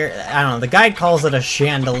chandelier. I don't know, the guide calls it a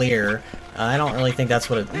chandelier. I don't really think that's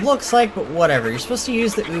what it looks like, but whatever. You're supposed to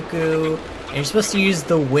use the Uku, and you're supposed to use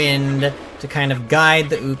the wind to kind of guide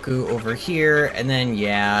the Uku over here, and then,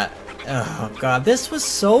 yeah. Oh god, this was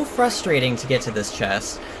so frustrating to get to this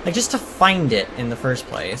chest. Like, just to find it in the first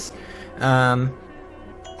place. So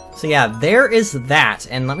yeah, there is that,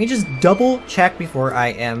 and let me just double check before I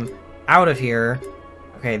am out of here.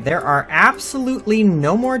 Okay, there are absolutely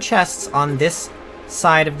no more chests on this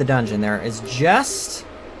side of the dungeon. There is just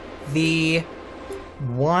the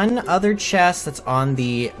one other chest that's on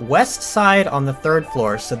the west side on the 3rd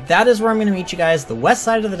floor. So that is where I'm going to meet you guys, the west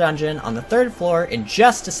side of the dungeon on the 3rd floor, in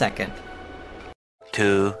just a second.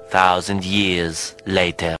 2,000 years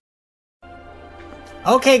later.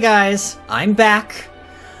 Okay guys, I'm back.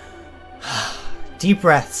 Deep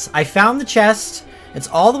breaths. I found the chest. It's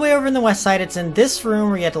all the way over in the west side. It's in this room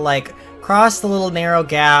where you have to like cross the little narrow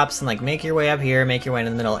gaps and like make your way up here, make your way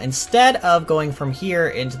into the middle. Instead of going from here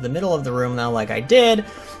into the middle of the room now like I did,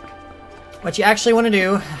 what you actually want to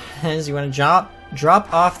do is you want to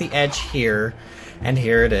drop off the edge here, and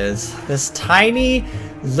here it is. This tiny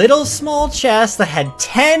little small chest that had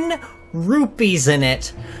 10 rupees in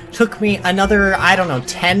it. Took me another, I don't know,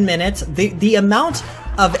 10 minutes. The amount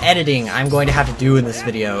of editing I'm going to have to do in this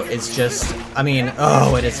video is just, I mean,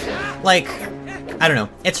 oh, it is, like, I don't know.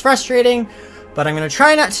 It's frustrating, but I'm going to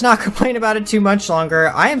try not to complain about it too much longer.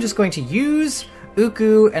 I am just going to use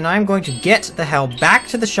Uku, and I'm going to get the hell back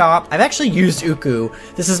to the shop. I've actually used Uku.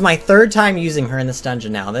 This is my 3rd time using her in this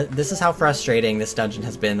dungeon now. This is how frustrating this dungeon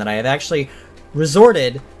has been, that I have actually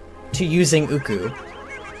resorted to using Uku.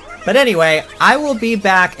 But anyway, I will be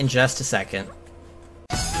back in just a second.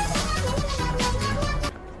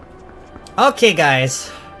 Okay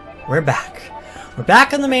guys, we're back. We're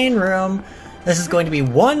back in the main room. This is going to be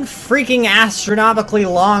one freaking astronomically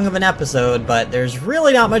long of an episode, but there's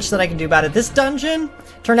really not much that I can do about it. This dungeon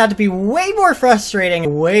turned out to be way more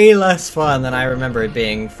frustrating, way less fun than I remember it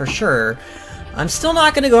being, for sure. I'm still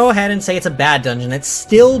not going to go ahead and say it's a bad dungeon. It's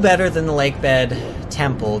still better than the Lakebed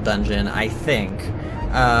Temple dungeon, I think.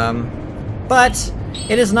 But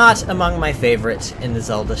it is not among my favorites in the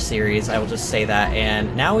Zelda series, I will just say that.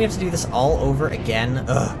 And now we have to do this all over again.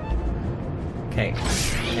 Ugh. Okay.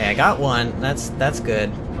 Okay, I got one. That's good.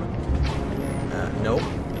 Nope.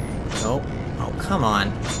 Nope. Oh, come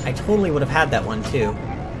on. I totally would have had that one, too.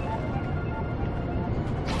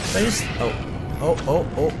 But I just... Oh,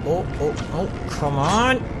 come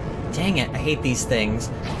on! Dang it, I hate these things.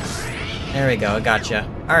 There we go, I gotcha.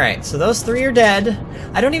 Alright, so those 3 are dead.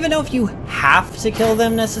 I don't even know if you have to kill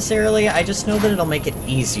them, necessarily. I just know that it'll make it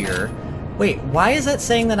easier. Wait, why is that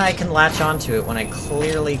saying that I can latch onto it when I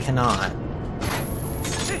clearly cannot?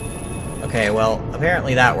 Okay, well,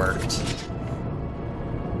 apparently that worked.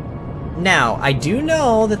 Now, I do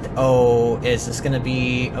know that... oh, is this gonna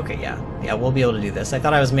be... okay, yeah. Yeah, we'll be able to do this. I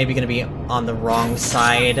thought I was maybe gonna be on the wrong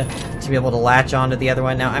side to be able to latch onto the other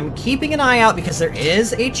one. Now, I'm keeping an eye out because there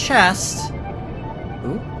is a chest.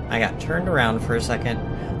 Ooh, I got turned around for a second.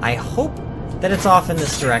 I hope that it's off in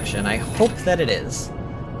this direction. I hope that it is.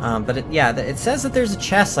 But it says that there's a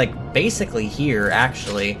chest, like, basically here,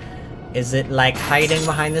 actually. Is it, like, hiding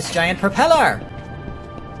behind this giant propeller?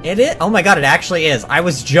 It is? Oh my god, it actually is. I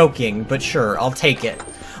was joking, but sure, I'll take it.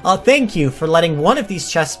 Thank you for letting one of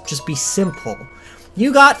these chests just be simple.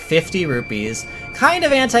 You got 50 rupees. Kind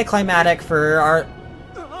of anticlimactic for our...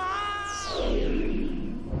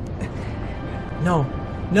 No.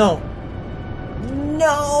 No.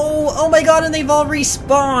 No! Oh my god, and they've all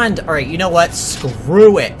respawned! Alright, you know what?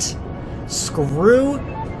 Screw it. Screw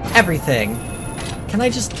everything. Can I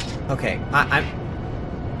just... okay, I'm...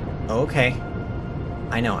 okay.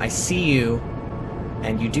 I know, I see you,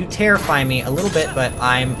 and you do terrify me a little bit, but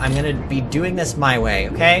I'm gonna be doing this my way,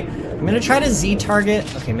 okay? I'm gonna try to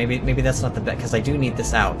Z-target... okay, maybe that's not the bet, because I do need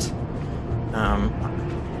this out.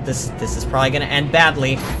 This is probably gonna end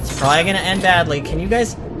badly. It's probably gonna end badly. Can you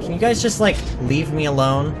guys just, like, leave me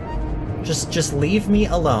alone? Just leave me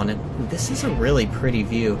alone. And this is a really pretty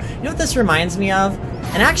view. You know what this reminds me of?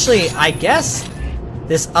 And actually, I guess...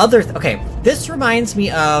 this other... okay, this reminds me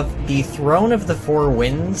of the Throne of the Four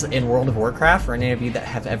Winds in World of Warcraft, for any of you that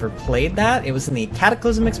have ever played that. It was in the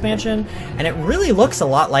Cataclysm expansion, and it really looks a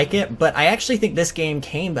lot like it, but I actually think this game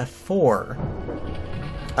came before.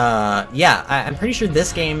 Yeah, I'm pretty sure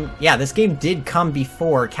this game... yeah, this game did come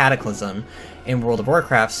before Cataclysm in World of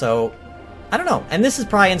Warcraft, so... I don't know. And this is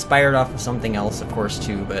probably inspired off of something else, of course,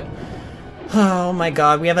 too, but... oh my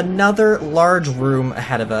god, we have another large room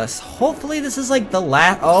ahead of us. Hopefully this is like the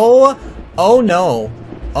last... oh no.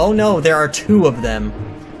 Oh no, there are 2 of them.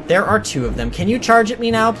 There are 2 of them. Can you charge at me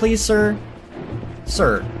now, please, sir?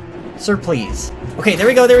 Sir. Sir, please. Okay, there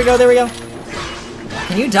we go, there we go, there we go.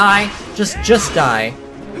 Can you die? Just die.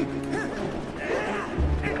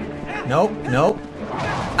 Nope, nope.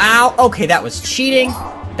 Ow! Okay, that was cheating.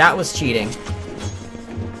 That was cheating.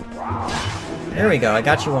 There we go, I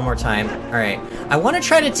got you one more time. Alright. I want to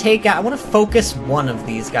try to take out... I want to focus one of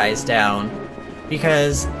these guys down.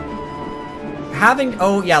 Because... having...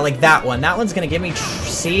 oh, yeah, like that one. That one's gonna give me...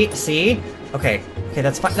 see? See? Okay. Okay,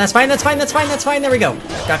 that's fine. That's fine, that's fine, that's fine, that's fine. There we go.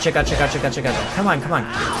 Gotcha, gotcha, gotcha, gotcha, gotcha. Come on, come on.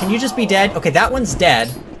 Can you just be dead? Okay, that one's dead.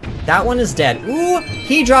 That one is dead. Ooh,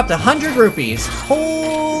 he dropped 100 rupees.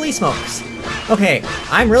 Holy smokes. Okay,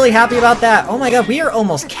 I'm really happy about that. Oh my god, we are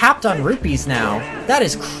almost capped on rupees now. That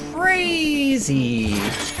is crazy.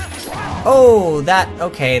 Oh, that...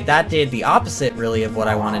 okay, that did the opposite, really, of what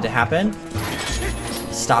I wanted to happen.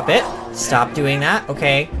 Stop it. Stop doing that.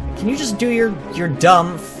 Okay. Can you just do your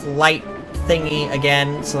dumb flight thingy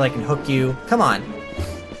again so I can hook you? Come on.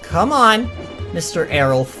 Come on, Mr.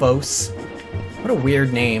 Errolfos. What a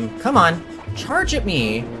weird name. Come on. Charge at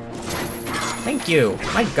me. Thank you.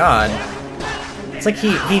 My god. It's like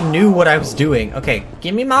he knew what I was doing. Okay,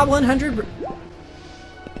 give me my 100...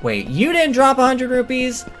 wait, you didn't drop 100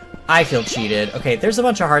 rupees? I feel cheated. Okay, there's a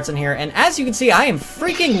bunch of hearts in here, and as you can see, I am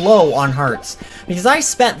freaking low on hearts. Because I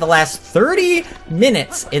spent the last 30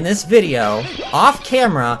 minutes in this video, off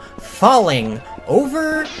camera, falling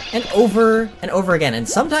over and over and over again. And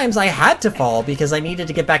sometimes I had to fall because I needed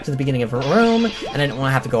to get back to the beginning of a room, and I didn't want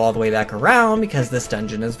to have to go all the way back around because this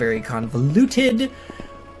dungeon is very convoluted.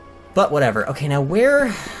 But whatever. Okay, now where...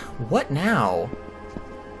 what now?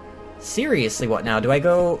 Seriously, what now? Do I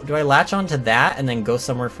latch onto that and then go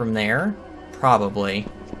somewhere from there? Probably.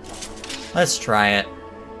 Let's try it.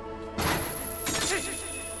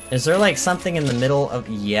 Is there like something in the middle of...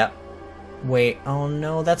 yep. Wait, oh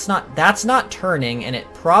no, that's not turning, and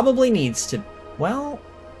it probably needs to... well...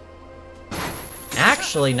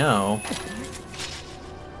 actually, no.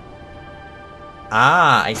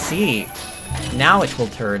 Ah, I see. Now it will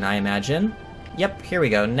turn, I imagine. Yep, here we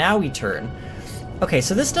go. Now we turn. Okay,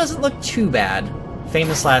 so this doesn't look too bad.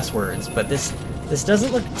 Famous last words, but this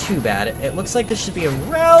doesn't look too bad. It looks like this should be a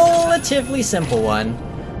relatively simple one.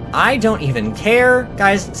 I don't even care.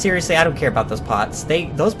 Guys, seriously, I don't care about those pots.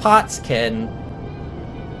 Those pots can...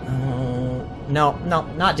 no,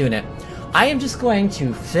 not doing it. I am just going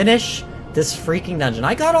to finish this freaking dungeon.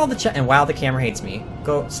 I got all the and wow, the camera hates me.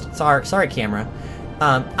 Sorry, camera.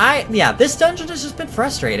 Yeah, this dungeon has just been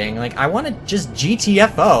frustrating. Like, I want to just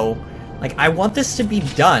GTFO. Like, I want this to be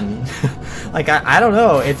done. Like, I don't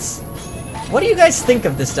know, it's... what do you guys think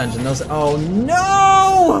of this dungeon? Oh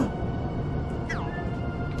no!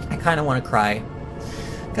 I kind of want to cry.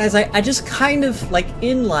 Guys, I just kind of, like,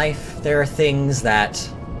 in life, there are things that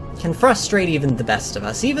can frustrate even the best of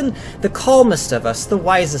us. Even the calmest of us, the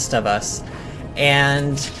wisest of us.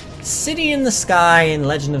 And City in the Sky in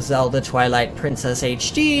Legend of Zelda Twilight Princess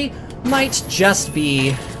HD might just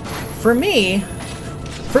be, for me,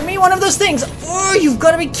 one of those things. Oh, you've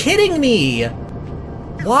got to be kidding me!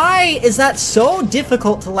 Why is that so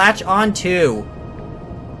difficult to latch onto?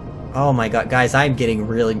 Oh my god, guys, I'm getting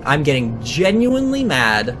genuinely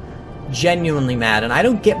mad. Genuinely mad. And I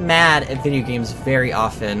don't get mad at video games very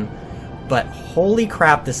often, but holy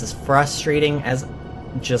crap, this is frustrating as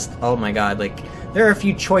just, oh my god, like, there are a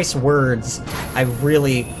few choice words I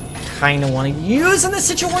really kind of want to use in this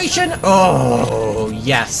situation. Oh,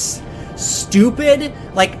 yes. Stupid.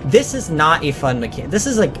 Like, this is not a fun mechanic. This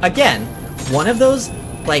is, like, again, one of those,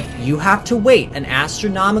 like, you have to wait an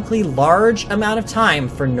astronomically large amount of time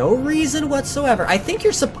for no reason whatsoever. I think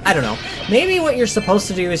you're I don't know. Maybe what you're supposed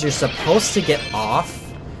to do is you're supposed to get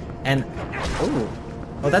off and... ooh.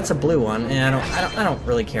 Oh, that's a blue one, and I don't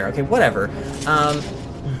really care. Okay, whatever.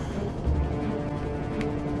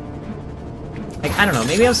 Like, I don't know,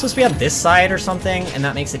 maybe I'm supposed to be on this side or something, and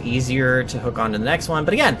that makes it easier to hook onto the next one.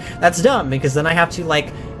 But again, that's dumb, because then I have to,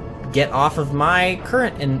 like, get off of my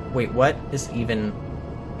current, and wait, what is even...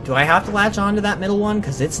 do I have to latch onto that middle one?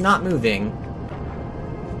 Because it's not moving.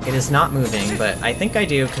 It is not moving, but I think I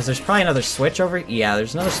do, because there's probably another switch over... yeah,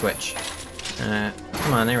 there's another switch.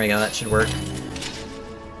 Come on, there we go, that should work.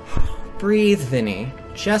 Breathe, Vinny.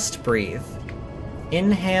 Just breathe.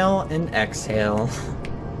 Inhale and exhale.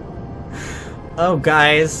 Oh,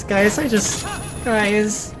 guys,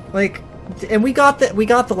 like, and we got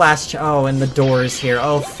the last, oh, and the door is here.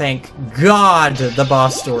 Oh, thank God the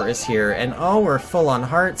boss door is here. And oh, we're full on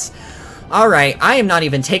hearts. Alright, I am not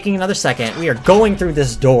even taking another second. We are going through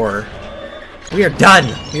this door. We are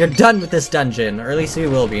done. We are done with this dungeon, or at least we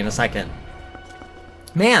will be in a second.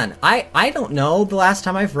 Man, I don't know the last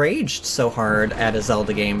time I've raged so hard at a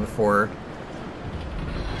Zelda game before.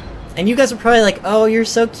 And you guys are probably like, oh, you're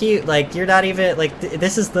so cute, like, you're not even, like,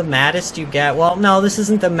 this is the maddest you get. Well, no, this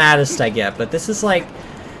isn't the maddest I get, but this is, like,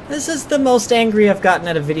 this is the most angry I've gotten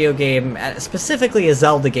at a video game, specifically a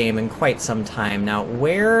Zelda game, in quite some time. Now,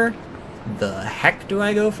 where the heck do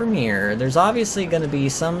I go from here? There's obviously going to be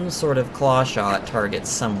some sort of claw shot target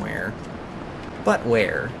somewhere. But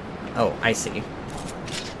where? Oh, I see.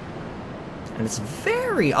 And it's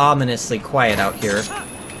very ominously quiet out here.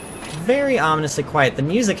 Very ominously quiet. The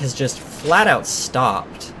music has just flat out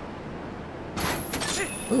stopped.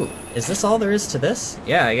 Ooh, is this all there is to this?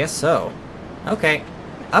 Yeah, I guess so. Okay,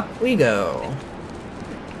 up we go.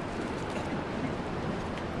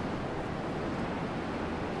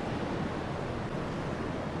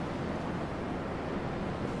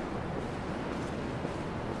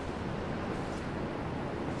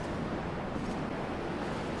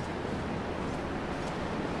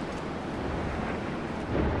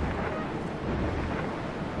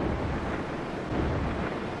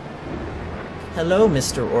 Hello,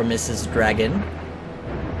 Mr. or Mrs. Dragon.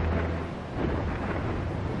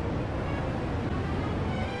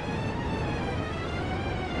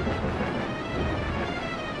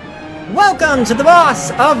 Welcome to the boss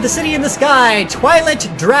of the City in the Sky, Twilight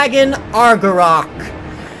Dragon Argarok.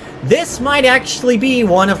 This might actually be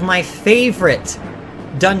one of my favorite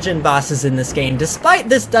dungeon bosses in this game, despite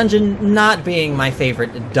this dungeon not being my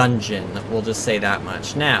favorite dungeon. We'll just say that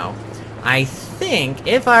much. Now, I think,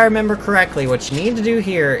 if I remember correctly, what you need to do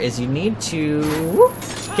here is you need to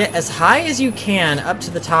get as high as you can up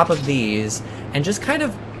to the top of these, and just kind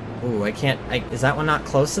of... Ooh, I can't... is that one not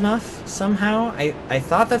close enough, somehow? I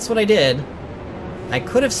thought that's what I did. I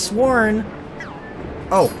could have sworn...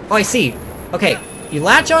 Oh, I see. Okay, you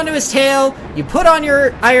latch onto his tail, you put on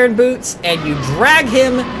your iron boots, and you drag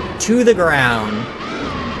him to the ground.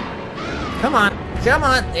 Come on, come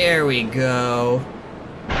on. There we go.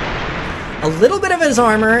 A little bit of his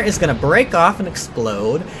armor is going to break off and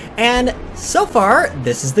explode, and so far,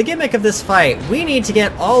 this is the gimmick of this fight. We need to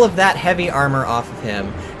get all of that heavy armor off of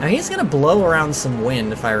him. Now, he's going to blow around some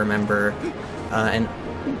wind, if I remember,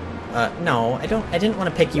 no, I didn't want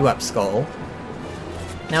to pick you up, Skull.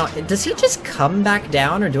 Now, does he just come back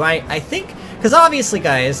down, or do I think, because obviously,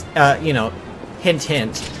 guys, you know, hint,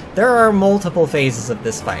 hint, there are multiple phases of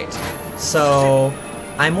this fight, so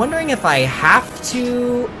I'm wondering if I have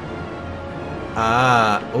to...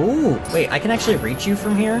 ooh, wait, I can actually reach you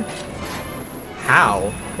from here?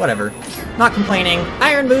 How? Whatever. Not complaining.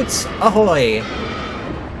 Iron boots, ahoy!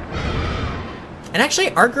 And actually,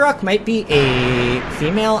 Argarok might be a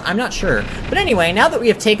female, I'm not sure. But anyway, now that we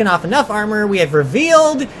have taken off enough armor, we have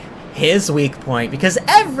revealed his weak point, because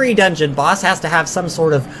every dungeon boss has to have some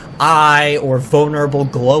sort of eye or vulnerable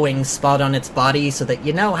glowing spot on its body so that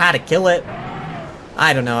you know how to kill it.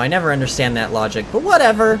 I don't know, I never understand that logic, but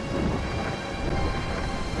whatever.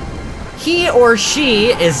 He or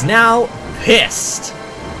she is now pissed.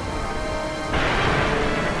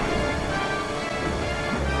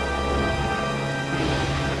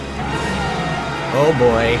 Oh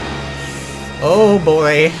boy. Oh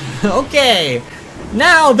boy. Okay.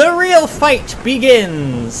 Now the real fight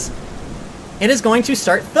begins. It is going to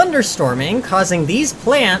start thunderstorming, causing these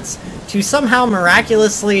plants to somehow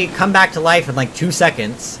miraculously come back to life in like 2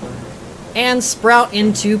 seconds. And sprout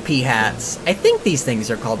into pea hats. I think these things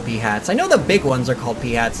are called pea hats. I know the big ones are called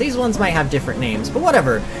pea hats. These ones might have different names, but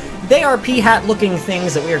whatever. They are pea hat looking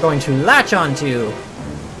things that we are going to latch onto.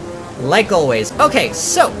 Like always. Okay,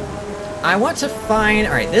 so I want to find...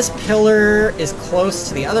 Alright, this pillar is close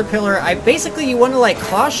to the other pillar. Basically, you want to like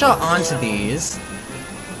claw shot onto these.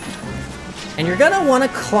 And you're gonna want to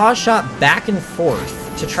claw shot back and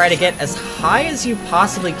forth to try to get as high as you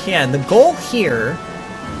possibly can. The goal here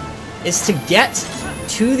is to get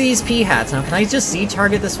to these pea hats. Now, can I just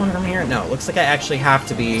Z-target this one from here? No, it looks like I actually have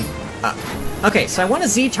to be up. Okay, so I want to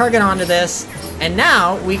Z-target onto this, and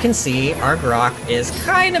now we can see Argarok is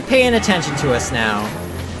kind of paying attention to us now.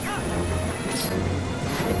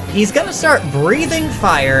 He's gonna start breathing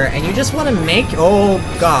fire, and you just want to make... Oh,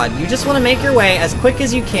 God. You just want to make your way as quick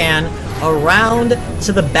as you can around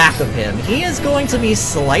to the back of him. He is going to be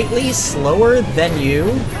slightly slower than you,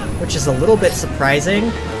 which is a little bit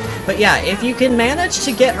surprising. But yeah, if you can manage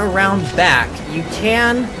to get around back, you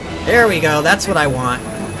can... There we go, that's what I want.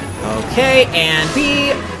 Okay, and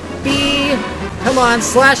B, come on,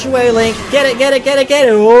 slash away, Link. Get it, get it, get it, get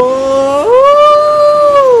it. Ooh,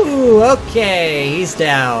 okay, he's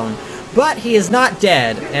down. But he is not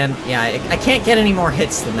dead, and yeah, I can't get any more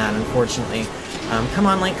hits than that, unfortunately. Come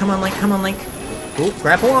on, Link, come on, Link, come on, Link. Ooh,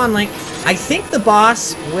 grapple on, Link. I think the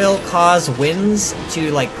boss will cause winds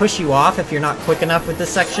to, like, push you off if you're not quick enough with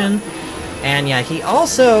this section. And yeah, he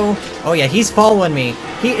also... Oh yeah, he's following me.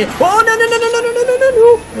 Oh, no, no, no, no, no, no, no, no,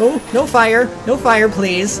 no, no, no fire. No fire,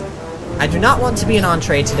 please. I do not want to be an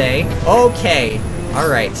entree today. Okay.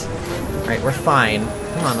 Alright. Alright, we're fine.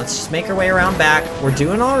 Come on, let's just make our way around back. We're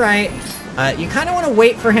doing alright. You kind of want to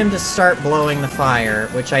wait for him to start blowing the fire,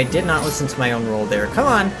 which I did not listen to my own rule there. Come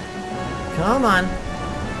on. Come on.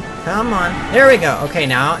 Come on. There we go. Okay,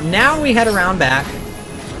 now we head around back.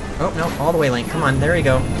 Oh, no, all the way, Link. Come on, there we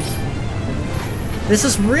go. This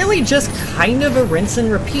is really just kind of a rinse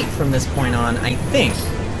and repeat from this point on, I think.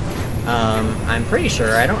 I'm pretty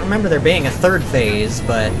sure. I don't remember there being a third phase,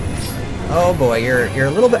 but... Oh boy, you're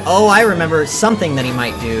a little bit... Oh, I remember something that he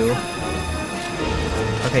might do.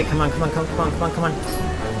 Okay, come on, come on, come on, come on, come on, come on.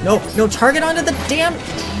 No, no, target onto the damn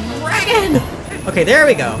dragon! Okay, there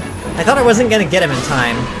we go. I thought I wasn't gonna get him in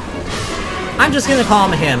time. I'm just gonna call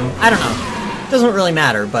him. I don't know. Doesn't really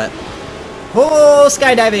matter, but... Oh,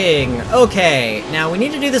 skydiving! Okay, now we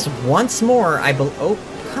need to do this once more, Oh,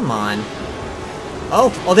 come on.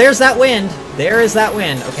 Oh, there's that wind. There is that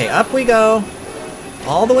wind. Okay, up we go.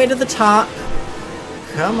 All the way to the top.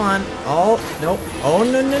 Come on. Oh, nope. Oh,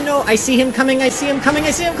 no, no, no. I see him coming. I see him coming.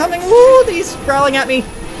 I see him coming. Woo! He's growling at me.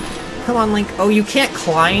 Come on, Link. Oh, you can't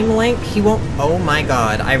climb, Link? He won't... Oh my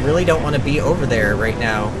god. I really don't want to be over there right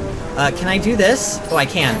now. Can I do this? Oh, I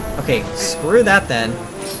can. Okay, screw that then.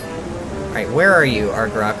 Alright, where are you,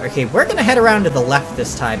 Argrok? Okay, we're gonna head around to the left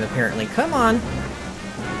this time, apparently. Come on.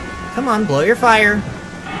 Come on, blow your fire.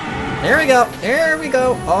 There we go. There we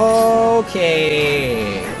go.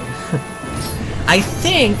 Okay. I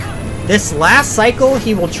think this last cycle,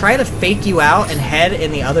 he will try to fake you out and head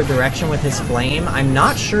in the other direction with his flame. I'm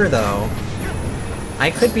not sure, though. I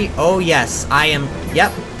could be... Oh, yes. I am...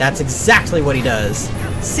 Yep, that's exactly what he does.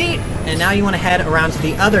 See? And now you want to head around to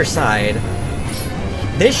the other side.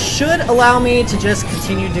 This should allow me to just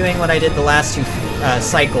continue doing what I did the last two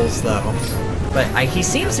cycles, though. But he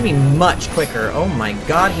seems to be much quicker. Oh my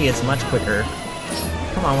god, he is much quicker.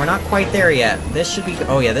 Come on, we're not quite there yet. This should be...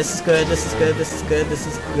 Oh yeah, this is good, this is good, this is good, this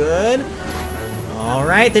is good.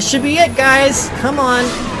 Alright, this should be it, guys. Come on.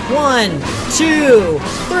 1, 2,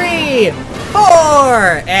 3,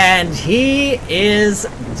 4! And he is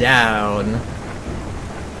down.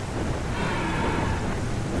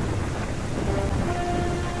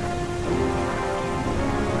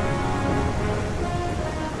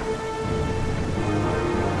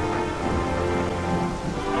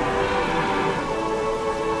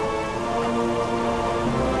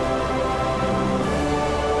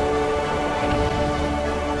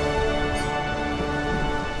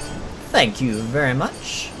 Thank you very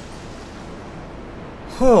much.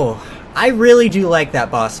 Oh, I really do like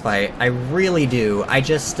that boss fight. I really do. I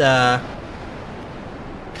just, I'm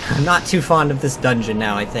not too fond of this dungeon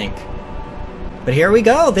now, I think. But here we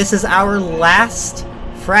go. This is our last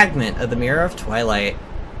fragment of the Mirror of Twilight.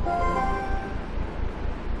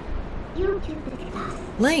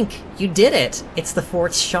 Link, you did it. It's the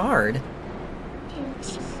 4th shard.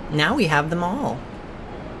 Now we have them all.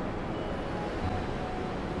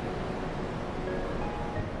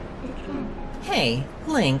 Hey,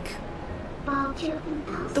 Link.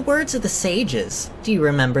 The words of the sages, do you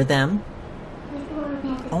remember them?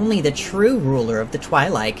 Only the true ruler of the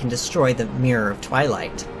Twilight can destroy the Mirror of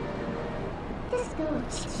Twilight.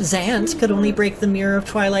 Zant could only break the Mirror of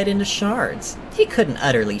Twilight into shards. He couldn't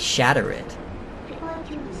utterly shatter it.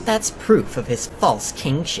 That's proof of his false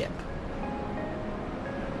kingship.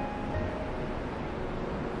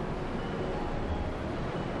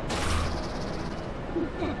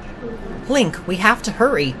 Link, we have to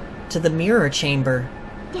hurry to the mirror chamber.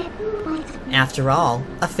 After all,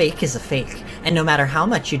 a fake is a fake, and no matter how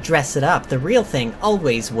much you dress it up, the real thing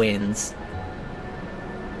always wins.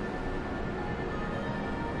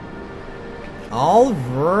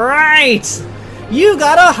 Alright! You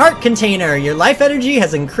got a heart container! Your life energy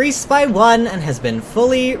has increased by 1 and has been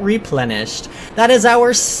fully replenished. That is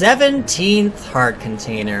our 17th heart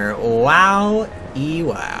container. Wow-e-wow.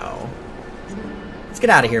 Let's get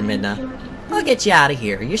out of here, Midna. I'll get you out of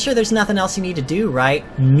here. You sure there's nothing else you need to do, right?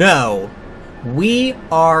 No! We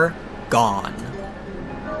are gone.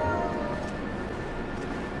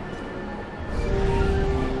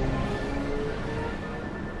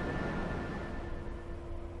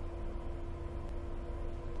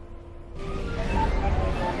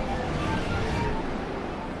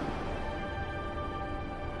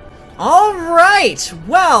 Alright,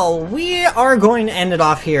 well, we are going to end it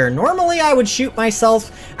off here. Normally I would shoot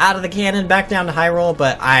myself out of the cannon back down to Hyrule,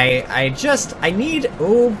 but I need...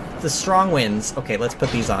 Oh, the strong winds. Okay, let's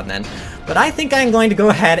put these on then. But I think I'm going to go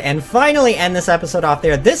ahead and finally end this episode off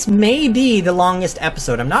there. This may be the longest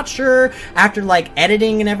episode. I'm not sure after, like,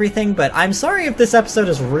 editing and everything, but I'm sorry if this episode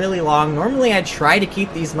is really long. Normally I try to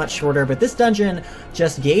keep these much shorter, but this dungeon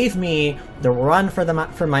just gave me the run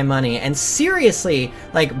for my money. And seriously,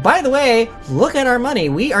 like, by the way, look at our money.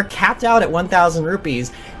 We are capped out at 1,000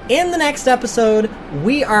 rupees. In the next episode,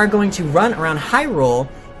 we are going to run around Hyrule,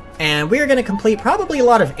 and we are going to complete probably a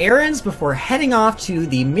lot of errands before heading off to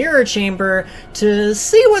the Mirror Chamber to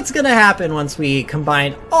see what's going to happen once we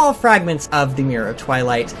combine all fragments of the Mirror of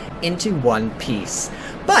Twilight into one piece.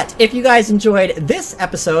 But if you guys enjoyed this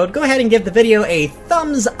episode, go ahead and give the video a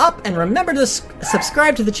thumbs up, and remember to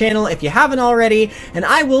subscribe to the channel if you haven't already, and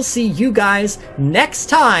I will see you guys next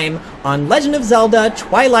time on Legend of Zelda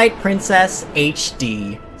Twilight Princess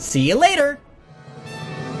HD. See you later!